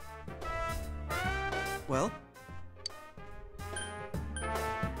 Well,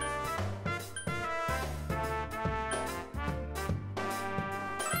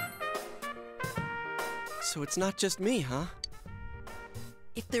 so it's not just me, huh?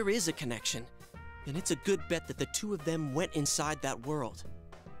 If there is a connection, then it's a good bet that the two of them went inside that world.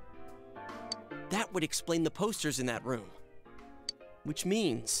 That would explain the posters in that room. Which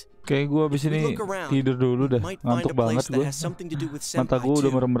means, Kayak gue abis if we ini look around, tidur dulu dah, we might find ngantuk a place banget that gue. has something to do with Mata Senpai gue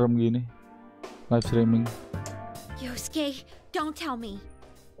udah too. merem-merem gini. Live streaming. Yosuke, don't tell me.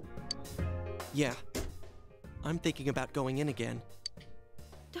 Yeah, I'm thinking about going in again.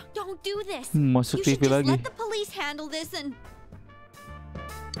 Don't do this. Masuk You should TV just lagi. let the police handle this and...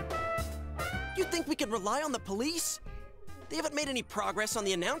 You think we can rely on the police? They haven't made any progress on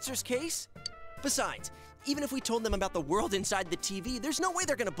the announcer's case. Besides, even if we told them about the world inside the TV, there's no way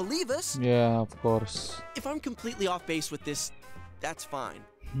they're gonna believe us. Yeah, of course. If I'm completely off base with this, that's fine.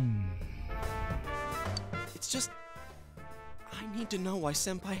 It's just, I need to know why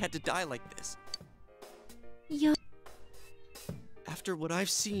Senpai had to die like this. After what I've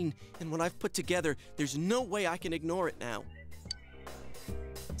seen and what I've put together, there's no way I can ignore it now.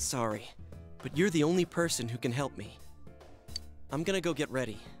 Sorry, but you're the only person who can help me. I'm gonna go get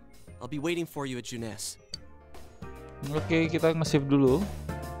ready. I'll be waiting for you at Junes. Oke, kita nge-save dulu.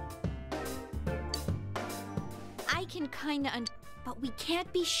 I can kinda but we can't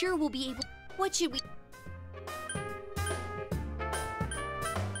be sure we'll be able. What should we?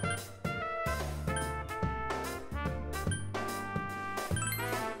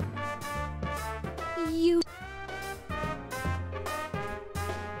 You.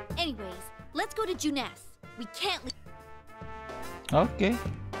 Anyways, let's go to Junes. We can't leave. Oke.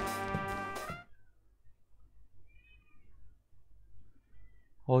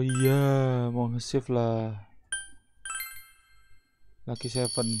 Oh iya, mau nge-save lah. Lucky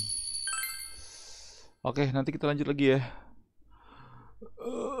 7. Oke, nanti kita lanjut lagi ya.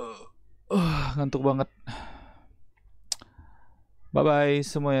 Ngantuk banget. Bye bye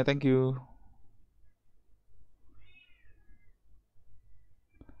semuanya, thank you.